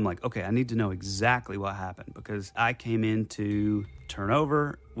 So I'm like, okay, I need to know exactly what happened, because I came in to turn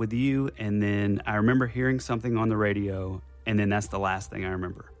over with you, and then I remember hearing something on the radio, and then that's the last thing I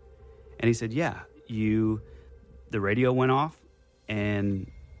remember. And he said, "Yeah, the radio went off, and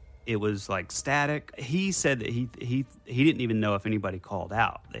it was like static." He said that he didn't even know if anybody called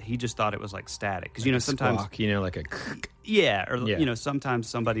out. That he just thought it was like static, because sometimes squawk, like a sometimes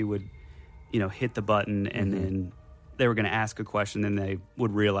somebody would hit the button, and then they were going to ask a question, and they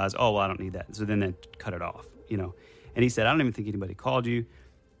would realize, "Oh, well, I don't need that," so then they'd cut it off. And he said, "I don't even think anybody called you,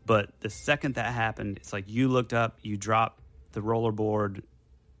 but the second that happened, it's like you looked up, you dropped the rollerboard,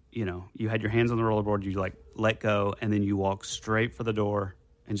 you had your hands on the rollerboard, you let go, and then you walked straight for the door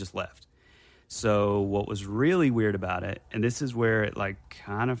and just left." So what was really weird about it, and this is where it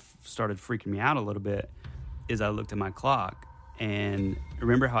kind of started freaking me out a little bit, is I looked at my clock, and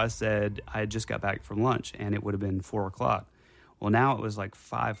remember how I said I had just got back from lunch and it would have been 4:00. Well, now it was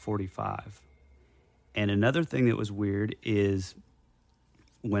 5:45. And another thing that was weird is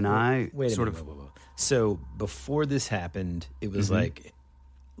when Wait a minute. So before this happened, it was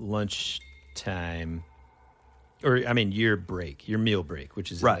lunchtime, or your meal break, which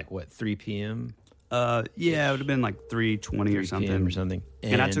is right. 3 p.m.? Yeah, it would have been 3:20 or something.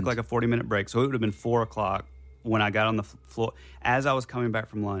 And I took a 40-minute break, so it would have been 4:00 when I got on the floor. As I was coming back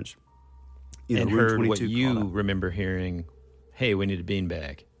from lunch, and heard what you remember hearing, "Hey, we need a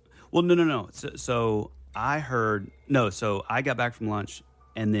beanbag." Well, no. So I heard, so I got back from lunch,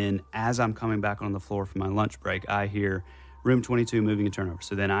 and then as I'm coming back on the floor for my lunch break, I hear room 22 moving and turnover.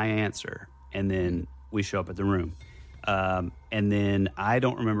 So then I answer, and then we show up at the room. And then I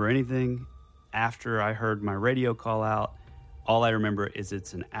don't remember anything after I heard my radio call out. All I remember is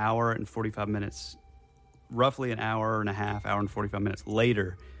it's an hour and 45 minutes, roughly an hour and a half, hour and 45 minutes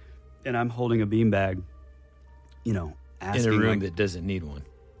later, and I'm holding a beanbag, asking, in a room that doesn't need one.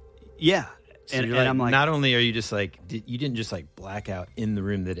 Yeah. So and I'm like, not only are you just you didn't just black out in the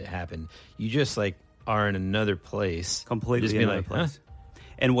room that it happened, you just are in another place. Completely just another place.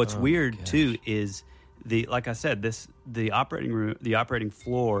 And what's weird too is like I said, the operating room, the operating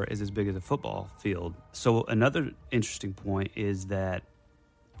floor is as big as a football field. So another interesting point is that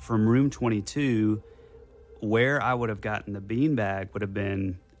from room 22, where I would have gotten the beanbag would have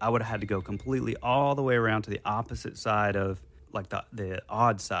been, I would have had to go completely all the way around to the opposite side of like the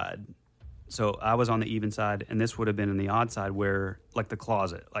odd side. So I was on the even side, and this would have been in the odd side where, like the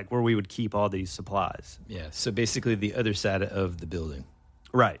closet, like where we would keep all these supplies. Yeah, so basically the other side of the building.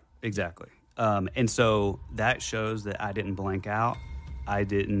 Right, exactly. And so that shows that I didn't blank out. I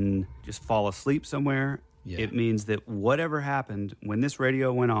didn't just fall asleep somewhere. Yeah. It means that whatever happened, when this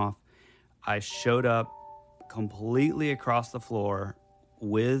radio went off, I showed up completely across the floor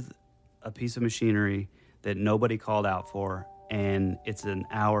with a piece of machinery that nobody called out for, and it's an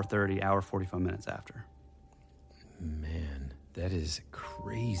hour 30, hour 45 minutes after. Man, that is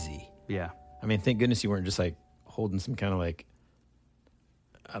crazy. Yeah. I mean, thank goodness you weren't just like holding some kind of like,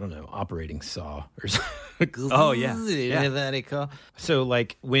 I don't know, operating saw or something. Oh, yeah. Yeah. That they call. So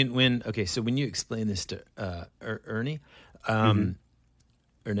like when you explain this to Ernie,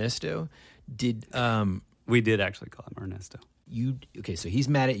 Ernesto, did we did actually call him Ernesto. So he's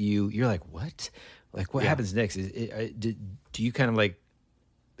mad at you. You're like, what? Like, what happens next? Do you kind of like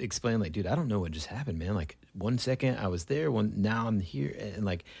explain, like, dude, I don't know what just happened, man. Like, 1 second I was there, now I'm here, and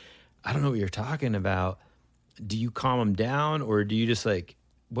like, I don't know what you're talking about. Do you calm him down, or do you just like,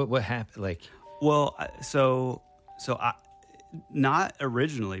 what happened? Like, well, so I not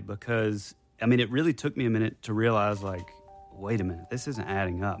originally, because I mean, it really took me a minute to realize, like, wait a minute, this isn't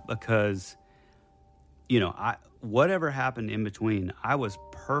adding up, because whatever happened in between, I was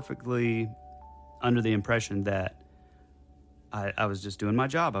perfectly under the impression that I was just doing my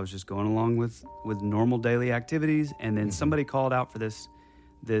job. I was just going along with normal daily activities, and then somebody called out for this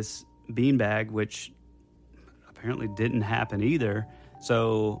beanbag, which apparently didn't happen either.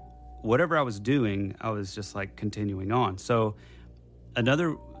 So whatever I was doing, I was just like continuing on. So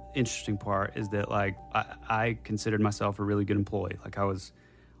another interesting part is that, like, I considered myself a really good employee. Like, I was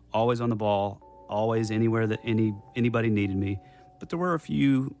always on the ball, always anywhere that anybody needed me. But there were a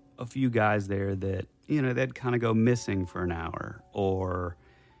few guys there that, they'd kind of go missing for an hour, or,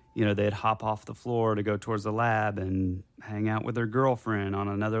 they'd hop off the floor to go towards the lab and hang out with their girlfriend on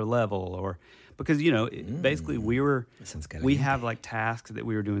another level, or because, basically we have like tasks that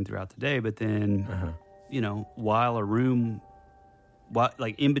we were doing throughout the day, but then, while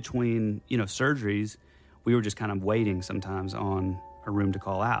like in between, surgeries, we were just kind of waiting sometimes on a room to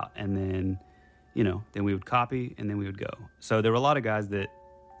call out, and then, then we would copy, and then we would go. So there were a lot of guys that,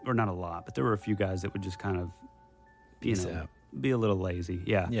 or not a lot, but there were a few guys that would just kind of, be a little lazy.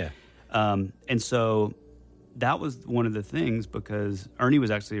 Yeah. Yeah. And so that was one of the things, because Ernie was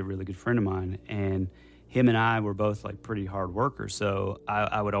actually a really good friend of mine, and him and I were both like pretty hard workers. So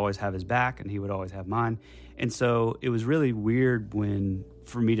I would always have his back, and he would always have mine. And so it was really weird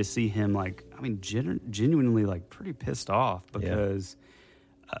for me to see him, like, I mean, genuinely like pretty pissed off, because,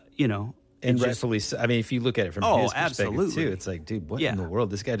 and rightfully so. I mean, if you look at it from his perspective absolutely. too, it's like, dude, what in the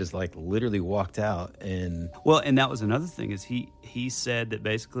world? This guy just like literally walked out, and and that was another thing, is he said that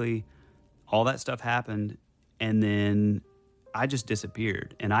basically all that stuff happened, and then I just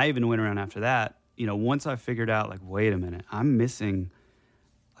disappeared. And I even went around after that, once I figured out, like, wait a minute, I'm missing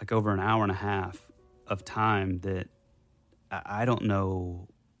like over an hour and a half of time that I don't know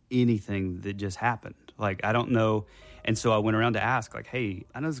anything that just happened. Like, I don't know. And so I went around to ask, like, hey,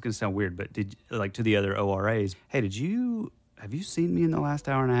 I know this is going to sound weird, but to the other ORAs, hey, have you seen me in the last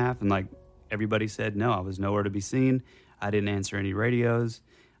hour and a half? And like, everybody said, no, I was nowhere to be seen. I didn't answer any radios.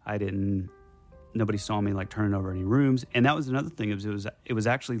 Nobody saw me like turning over any rooms. And that was another thing. It was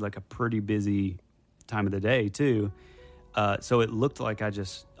actually like a pretty busy time of the day too. So it looked like I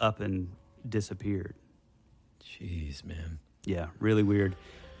just up and disappeared. Jeez, man. Yeah, really weird.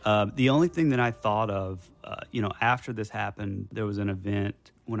 The only thing that I thought of, after this happened, there was an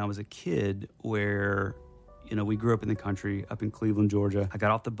event when I was a kid where, we grew up in the country, up in Cleveland, Georgia. I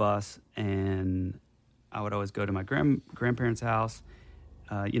got off the bus, and I would always go to my grandparents' house.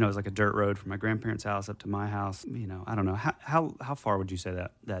 It was like a dirt road from my grandparents' house up to my house. I don't know. How far would you say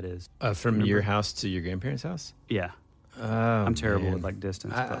that is? From your house to your grandparents' house? Yeah. Oh, I'm terrible man. with like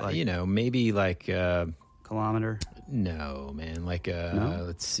distance. But like, maybe like... kilometer? No, man. Like, No?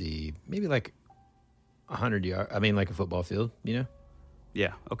 let's see. Maybe like 100 yards. I mean, like a football field,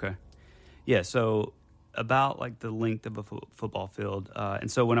 Yeah, okay. Yeah, so about like the length of a football field. And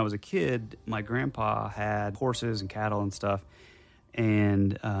so when I was a kid, my grandpa had horses and cattle and stuff.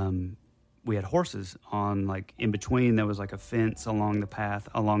 And we had horses on, like, in between. There was like a fence along the path,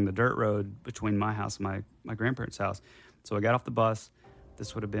 along the dirt road between my house and my grandparents' house. So I got off the bus.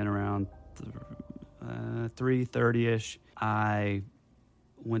 This would have been around 3:30ish, I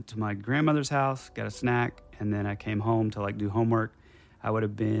went to my grandmother's house, got a snack, and then I came home to like do homework. I would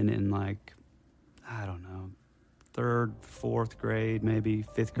have been in like, I don't know, 3rd, 4th grade, maybe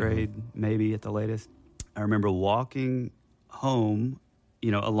 5th grade, maybe at the latest. I remember walking home,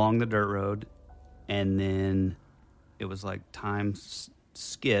 along the dirt road, and then it was like time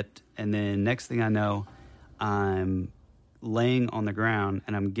skipped, and then next thing I know, I'm laying on the ground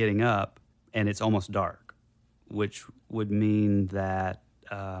and I'm getting up and it's almost dark, which would mean that,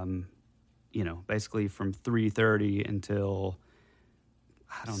 basically from 3:30 until,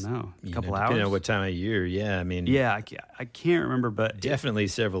 I don't know, a couple hours. Depending on what time of year, yeah. I mean, yeah, I can't remember, but definitely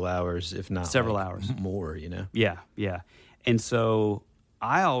several hours, if not several like hours more. Yeah. And so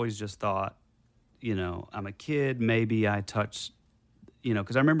I always just thought, I'm a kid. Maybe I touched,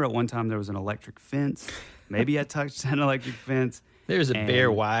 because I remember at one time there was an electric fence. Maybe I touched an electric fence. There's a bare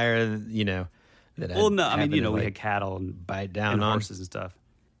wire, that we had cattle and bite down and on horses and stuff.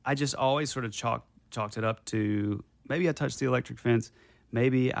 I just always sort of chalked it up to maybe I touched the electric fence.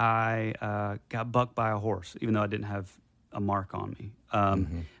 Maybe I got bucked by a horse, even though I didn't have a mark on me.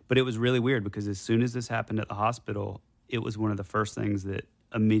 But it was really weird because as soon as this happened at the hospital, it was one of the first things that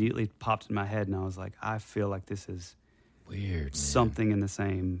immediately popped in my head, and I was like, I feel like this is weird, something in the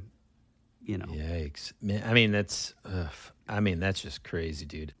same, Yikes, man! I mean, that's just crazy,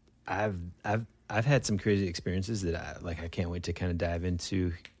 dude. I've had some crazy experiences that I can't wait to kind of dive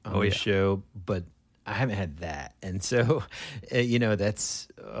into on the show, but I haven't had that, and so that's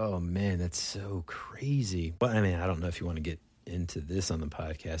so crazy. But I mean, I don't know if you want to get into this on the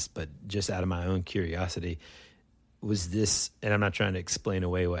podcast, but just out of my own curiosity, was this? And I'm not trying to explain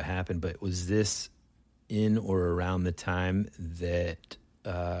away what happened, but was this in or around the time that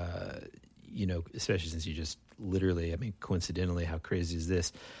especially since you just literally, I mean, coincidentally, how crazy is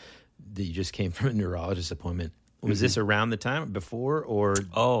this? That you just came from a neurologist appointment. Was this around the time before, or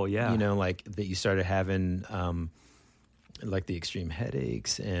like that you started having like the extreme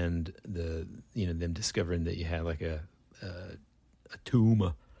headaches and the them discovering that you had like a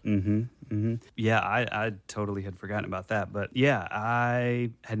tumor? Yeah, I totally had forgotten about that, but yeah,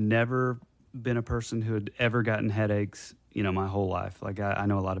 I had never been a person who had ever gotten headaches, my whole life. Like I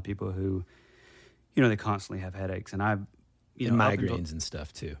know a lot of people who, they constantly have headaches, and I've and migraines and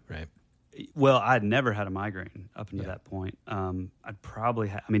stuff too, right? Well, I'd never had a migraine up until that point. I'd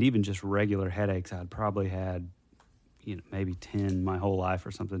probably even just regular headaches, I'd probably had, maybe 10 my whole life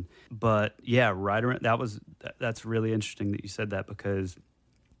or something. But yeah, right around, that's really interesting that you said that, because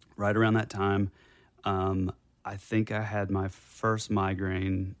right around that time, I think I had my first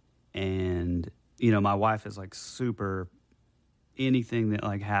migraine, and, my wife is like super, anything that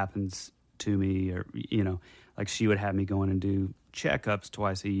like happens to me, or, like she would have me going and do checkups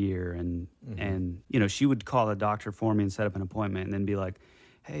twice a year, and she would call the doctor for me and set up an appointment, and then be like,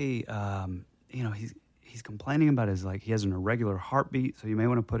 hey, he's complaining about he has an irregular heartbeat, so you may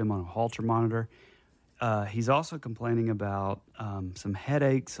want to put him on a Holter monitor. He's also complaining about some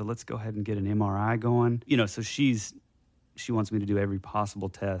headaches, so let's go ahead and get an MRI going. So she wants me to do every possible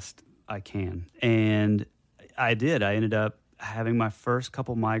test I can, and I did. I ended up having my first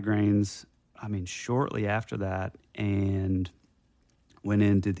couple migraines, shortly after that, and went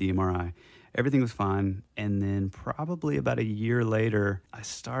in, did the MRI. Everything was fine. And then probably about a year later, I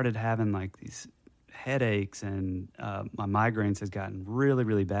started having like these headaches, and my migraines has gotten really,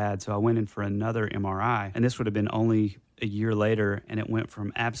 really bad. So I went in for another MRI, and this would have been only a year later, and it went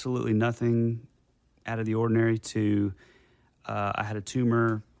from absolutely nothing out of the ordinary to I had a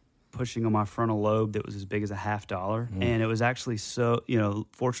tumor pushing on my frontal lobe that was as big as $50. And it was actually so,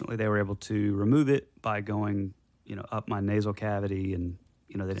 fortunately they were able to remove it by going, up my nasal cavity, and,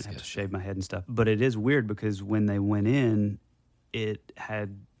 they didn't have to shave my head and stuff. But it is weird because when they went in, it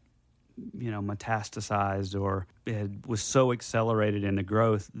had, metastasized, or it was so accelerated in the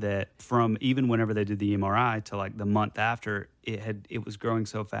growth that from even whenever they did the MRI to like the month after, it was growing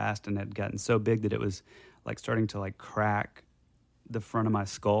so fast and had gotten so big that it was like starting to like crack the front of my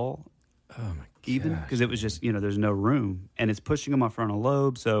skull. Oh my god! Even because it was just there's no room, and it's pushing on my frontal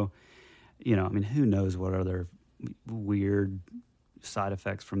lobe. So who knows what other weird side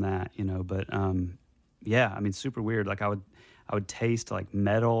effects from that, But super weird. Like I would taste like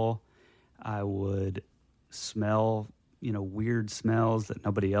metal. I would smell weird smells that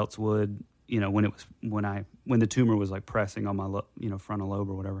nobody else would. When the tumor was like pressing on my frontal lobe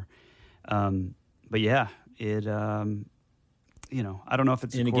or whatever. But yeah, it. I don't know if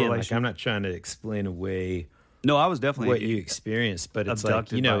it's and a again, correlation. like, I'm not trying to explain away. No, I was definitely what you experienced, but it's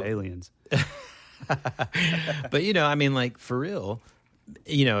abducted like by aliens. But like for real,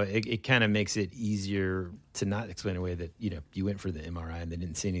 it kind of makes it easier to not explain away that, you went for the MRI and they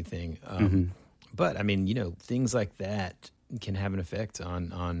didn't see anything. But I mean, things like that can have an effect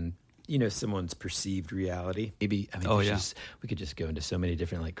on someone's perceived reality. Maybe, we could just go into so many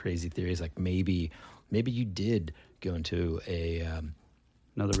different like crazy theories. Like maybe you did go into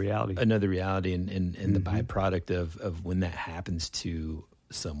another reality, and the byproduct of when that happens to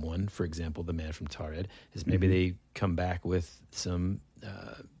someone, for example, the man from Taured, is maybe they come back with some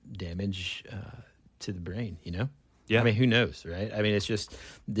damage to the brain. Yeah. I mean, who knows, right? I mean, it's just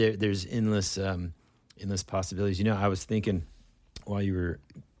there's endless possibilities. I was thinking while you were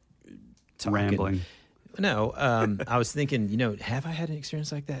talking, rambling. No, I was thinking, have I had an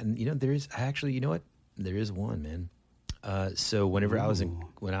experience like that? And there is actually, there is one, man. So whenever I was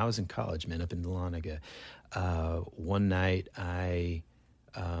in college, man, up in Dahlonega, one night I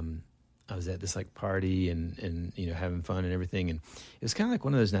was at this like party and having fun and everything, and it was kind of like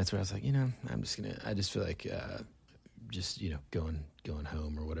one of those nights where I was like, I just feel like going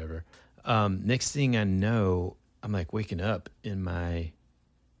home or whatever. Next thing I know, I'm like waking up in my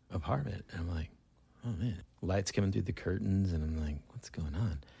apartment, and I'm like, oh man, lights coming through the curtains, and I'm like, what's going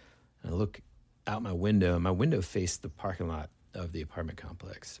on? And I look out my window, and my window faced the parking lot of the apartment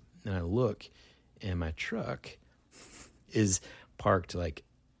complex, and I look, and my truck is parked like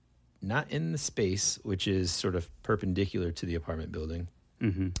not in the space, which is sort of perpendicular to the apartment building,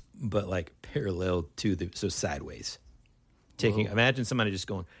 but like parallel to so sideways. Imagine somebody just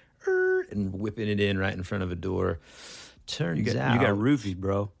going and whipping it in right in front of a door. Turns out you got roofied,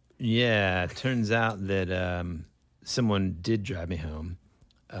 bro. Yeah, turns out that someone did drive me home.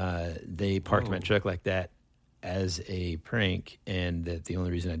 They parked my truck like that as a prank, and that the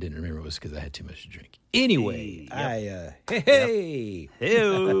only reason I didn't remember was because I had too much to drink. Anyway,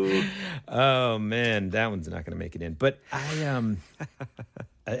 oh man, that one's not going to make it in. But I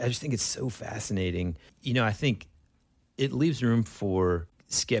just think it's so fascinating. I think it leaves room for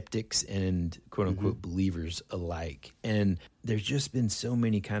skeptics and quote unquote believers alike. And there's just been so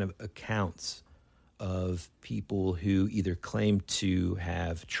many kind of accounts of people who either claim to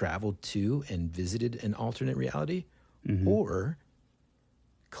have traveled to and visited an alternate reality or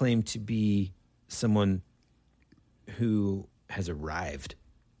claim to be someone who has arrived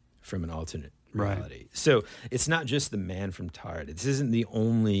from an alternate reality. So it's not just the man from Taured. This isn't the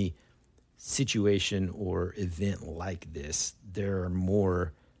only situation or event like this. There are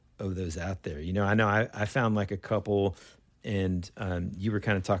more of those out there. I know I found like a couple, and you were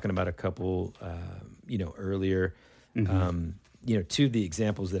kind of talking about a couple, earlier. Two of the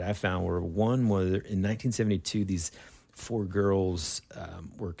examples that I found were, one was in 1972, these four girls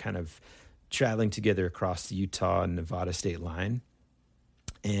were kind of traveling together across the Utah and Nevada state line,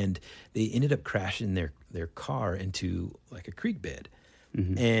 and they ended up crashing their car into like a creek bed.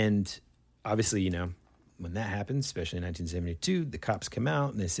 And obviously, when that happens, especially in 1972, the cops come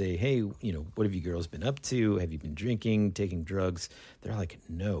out and they say, hey, what have you girls been up to? Have you been drinking, taking drugs? They're like,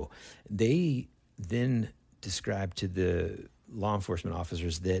 no. They then described to the law enforcement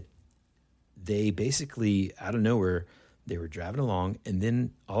officers that they basically, out of nowhere, they were driving along, and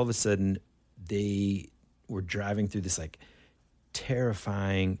then all of a sudden they were driving through this like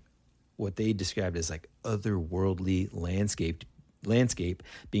terrifying, what they described as like otherworldly landscape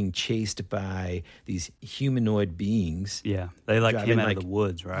being chased by these humanoid beings. Yeah, they like came out of the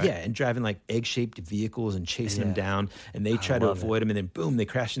woods, right? Yeah, and driving like egg-shaped vehicles and chasing them down, and they try to avoid them, and then boom, they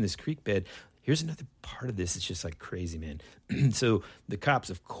crash in this creek bed. Here's another part of this. It's just like crazy, man. So the cops,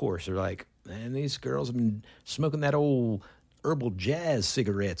 of course, are like, man, these girls have been smoking that old herbal jazz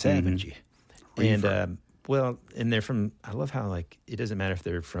cigarettes, haven't you? And and they're from, I love how like it doesn't matter if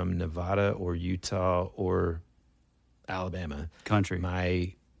they're from Nevada or Utah or Alabama country.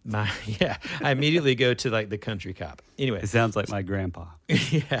 I immediately go to like the country cop. Anyway, it sounds like my grandpa.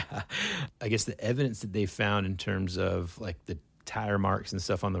 Yeah, I guess the evidence that they found in terms of like the tire marks and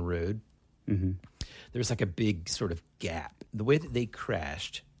stuff on the road, there's like a big sort of gap. The way that they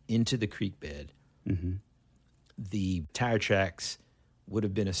crashed into the creek bed, the tire tracks would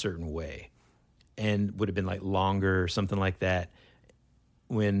have been a certain way and would have been like longer or something like that.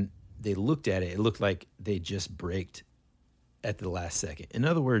 When they looked at it, it looked like they just braked at the last second. In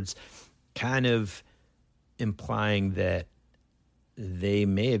other words, kind of implying that they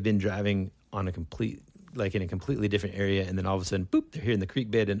may have been driving on in a completely different area, and then all of a sudden, boop, they're here in the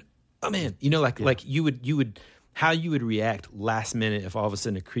creek bed, and oh man, like you would how you would react last minute if all of a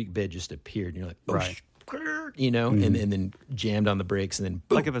sudden a creek bed just appeared, and you're like, oh, and then jammed on the brakes, and then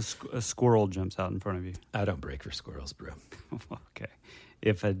boom. Like if a squirrel jumps out in front of you. I don't brake for squirrels, bro. Okay.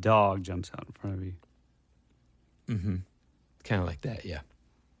 If a dog jumps out in front of you. Kind of like that, yeah.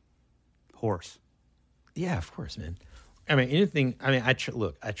 Horse. Yeah, of course, man. I mean, anything. I mean, I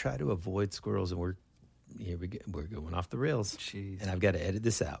try to avoid squirrels, and we're going off the rails. Jeez. And I've got to edit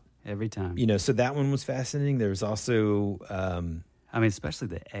this out Every time. You know, so that one was fascinating. There was also, I mean, especially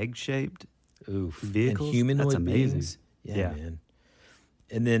the egg-shaped vehicles. And humanoid That's amazing. beings. Yeah, man.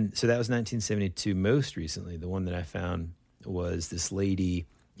 And then, so that was 1972. Most recently, the one that I found was this lady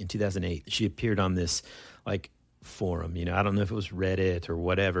in 2008. She appeared on this like forum. You know, I don't know if it was Reddit or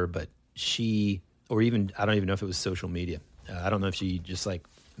whatever, but I don't even know if it was social media. I don't know if she just like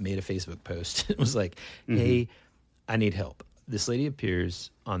made a Facebook post. It was like, hey, I need help. This lady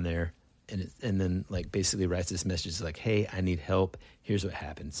appears on there and then like basically writes this message like, hey, I need help. Here's what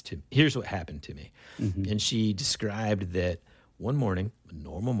happened to me. And she described that one morning, a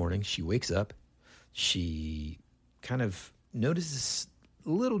normal morning, she wakes up, she kind of notices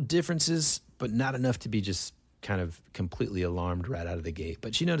little differences, but not enough to be just kind of completely alarmed right out of the gate.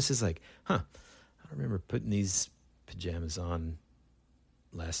 But she notices like, I remember putting these pajamas on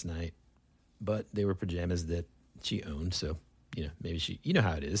last night, but they were pajamas that she owned. So, you know, maybe you know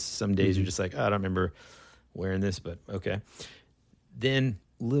how it is. Some days you're just like, I don't remember wearing this, but okay. Then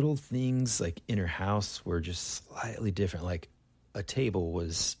little things like in her house were just slightly different. Like a table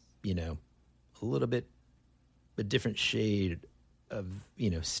was, you know, a little bit a different shade of, you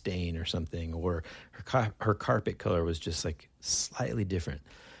know, stain or something, or her carpet color was just like slightly different.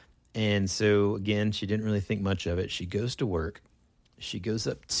 And so again, she didn't really think much of it. She goes to work. She goes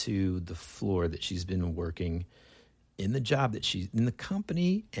up to the floor that she's been working in the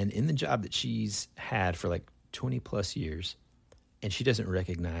company and in the job that she's had for like 20 plus years. And she doesn't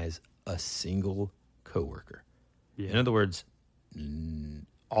recognize a single coworker. Yeah. In other words,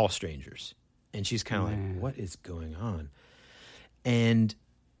 all strangers. And she's kind of like, what is going on? And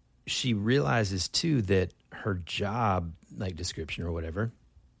she realizes too that her job, like description or whatever,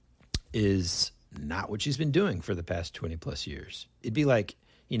 is not what she's been doing for the past 20 plus years. It'd be like,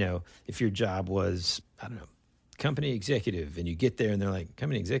 you know, if your job was, I don't know, company executive, and you get there and they're like,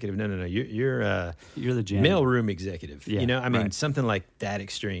 company executive? No, you're the janitor. Mailroom executive. Yeah, you know, I mean, right. Something like that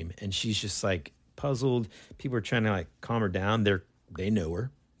extreme. And she's just like puzzled. People are trying to like calm her down. They know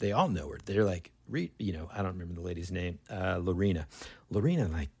her. They all know her. They're like, you know, I don't remember the lady's name, Lorena,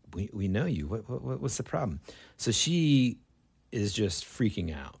 like, we know you. What's the problem? So she is just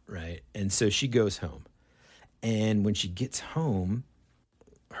freaking out, right? And so she goes home. And when she gets home,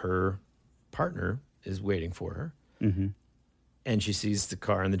 her partner is waiting for her. Mm-hmm. And she sees the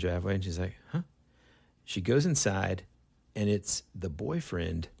car in the driveway, and she's like, huh? She goes inside, and it's the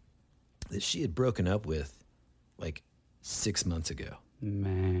boyfriend that she had broken up with like 6 months ago.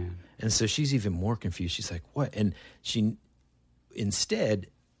 Man. And so she's even more confused. She's like, what? And instead,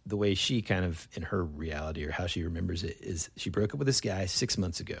 the way she kind of, in her reality or how she remembers it, is she broke up with this guy 6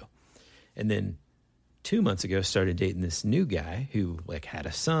 months ago. And then 2 months ago started dating this new guy who like had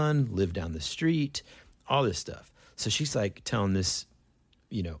a son, lived down the street, all this stuff. So she's like telling this,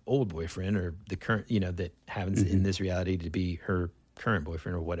 you know, old boyfriend or the current, you know, that happens in this reality to be her current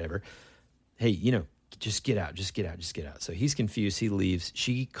boyfriend or whatever. Hey, you know, just get out. So he's confused. He leaves.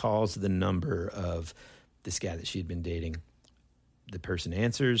 She calls the number of this guy that she had been dating. The person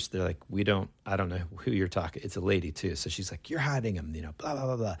answers. They're like, I don't know who you're talking. It's a lady too. So she's like, you're hiding him, you know, blah, blah,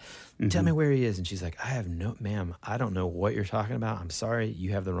 blah, blah. Tell me where he is. And she's like, ma'am, I don't know what you're talking about. I'm sorry.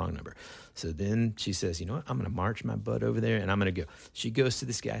 You have the wrong number. So then she says, you know what? I'm going to march my butt over there and I'm going to go. She goes to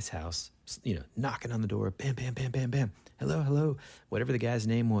this guy's house, you know, knocking on the door. Bam, bam, bam, bam, bam. Hello. Whatever the guy's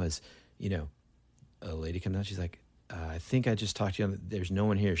name was, you know, a lady comes out. She's like, I think I just talked to you. There's no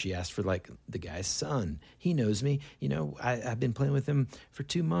one here. She asked for like the guy's son. He knows me. You know, I've been playing with him for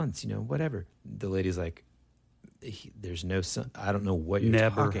 2 months, you know, whatever. The lady's like, there's no son. I don't know what you're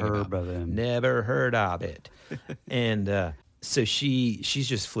talking about. Never heard of him. Never heard of it. And so she's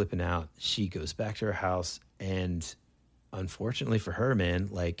just flipping out. She goes back to her house. And unfortunately for her, man,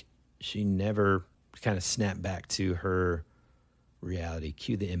 like she never kind of snapped back to her reality.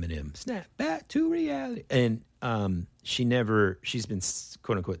 Cue the Eminem. Snap back to reality. And she's been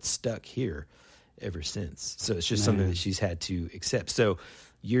quote unquote stuck here ever since. So it's just something that she's had to accept. So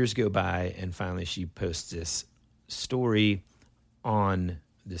years go by and finally she posts this story on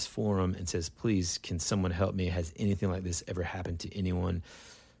this forum and says, please, can someone help me? Has anything like this ever happened to anyone?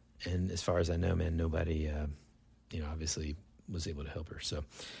 And as far as I know, man, nobody, you know, obviously was able to help her. So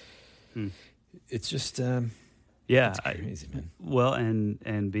it's just, yeah, it's crazy, man. Well,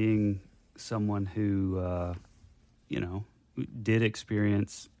 and being someone who, you know, did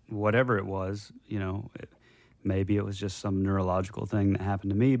experience whatever it was, you know, maybe it was just some neurological thing that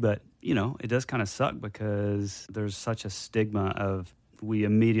happened to me. But, you know, it does kind of suck because there's such a stigma of we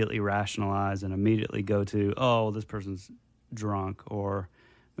immediately rationalize and immediately go to, oh, this person's drunk, or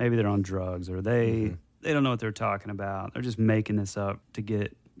maybe they're on drugs, or they don't know what they're talking about. They're just making this up to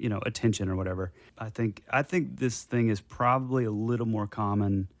get, you know, attention or whatever. I think this thing is probably a little more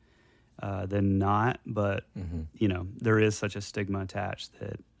common than not, but you know, there is such a stigma attached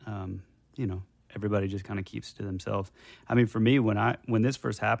that you know, everybody just kind of keeps it to themselves. I mean, for me, when this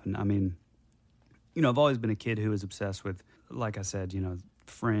first happened, I mean, you know, I've always been a kid who was obsessed with, like I said, you know,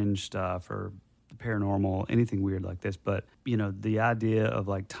 fringe stuff or paranormal, anything weird like this. But, you know, the idea of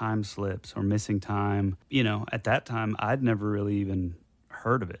like time slips or missing time, you know, at that time, I'd never really even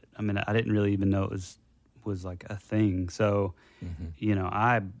heard of it. I mean, I didn't really even know it was like a thing. So, you know,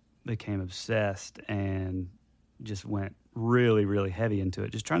 I became obsessed and just went really, really heavy into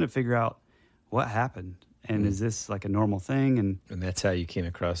it, just trying to figure out what happened. And is this like a normal thing? And that's how you came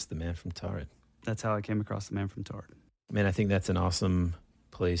across The Man from Tard. That's how I came across The Man from Tard. Man, I think that's an awesome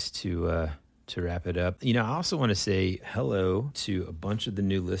place to wrap it up. You know, I also want to say hello to a bunch of the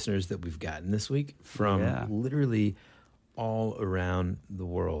new listeners that we've gotten this week from literally all around the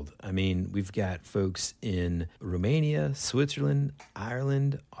world. I mean, we've got folks in Romania, Switzerland,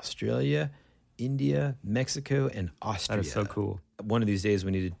 Ireland, Australia, India, Mexico, and Austria. That is so cool. One of these days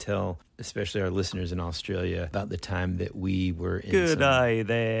we need to tell, especially our listeners in Australia, about the time that we were in Good day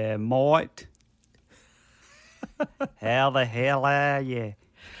there, mate. How the hell are you?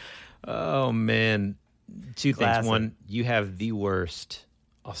 Oh, man. Two Classic. things. One, you have the worst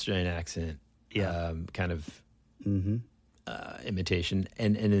Australian accent kind of imitation.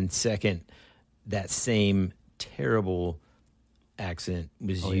 And then second, that same terrible accent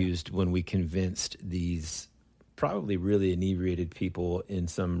was used when we convinced these probably really inebriated people in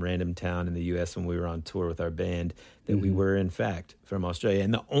some random town in the U.S. when we were on tour with our band that we were, in fact, from Australia.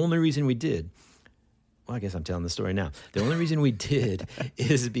 And the only reason we did... Well, I guess I'm telling the story now. The only reason we did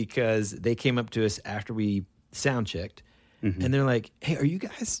is because they came up to us after we sound checked, and they're like, "Hey, are you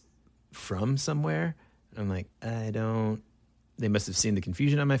guys from somewhere?" And I'm like, "I don't." They must have seen the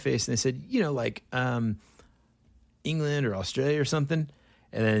confusion on my face, and they said, "You know, like England or Australia or something."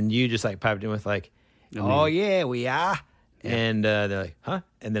 And then you just like piped in with like, "Oh yeah, we are," and they're like, "Huh?"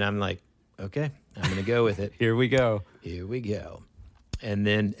 And then I'm like, "Okay, I'm gonna go with it." Here we go. Here we go. And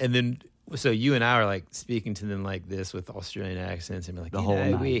then. So you and I are like speaking to them like this with Australian accents, and we're like, the whole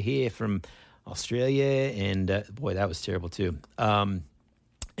night. We're here from Australia, and boy, that was terrible too. And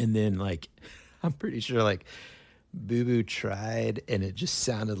then like, I'm pretty sure like Boo Boo tried, and it just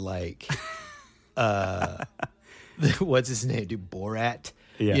sounded like, what's his name, dude? Borat.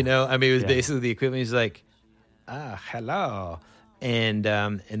 Yeah. You know, I mean, it was basically the equivalent. He's like, hello, and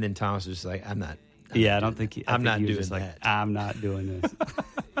then Thomas was just like, I'm not doing that. I'm not doing this.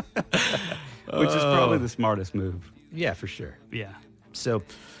 Which is probably the smartest move. Yeah, for sure. Yeah. So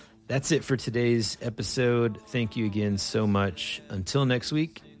that's it for today's episode. Thank you again so much. Until next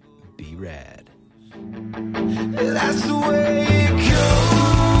week, be rad. That's the way it goes.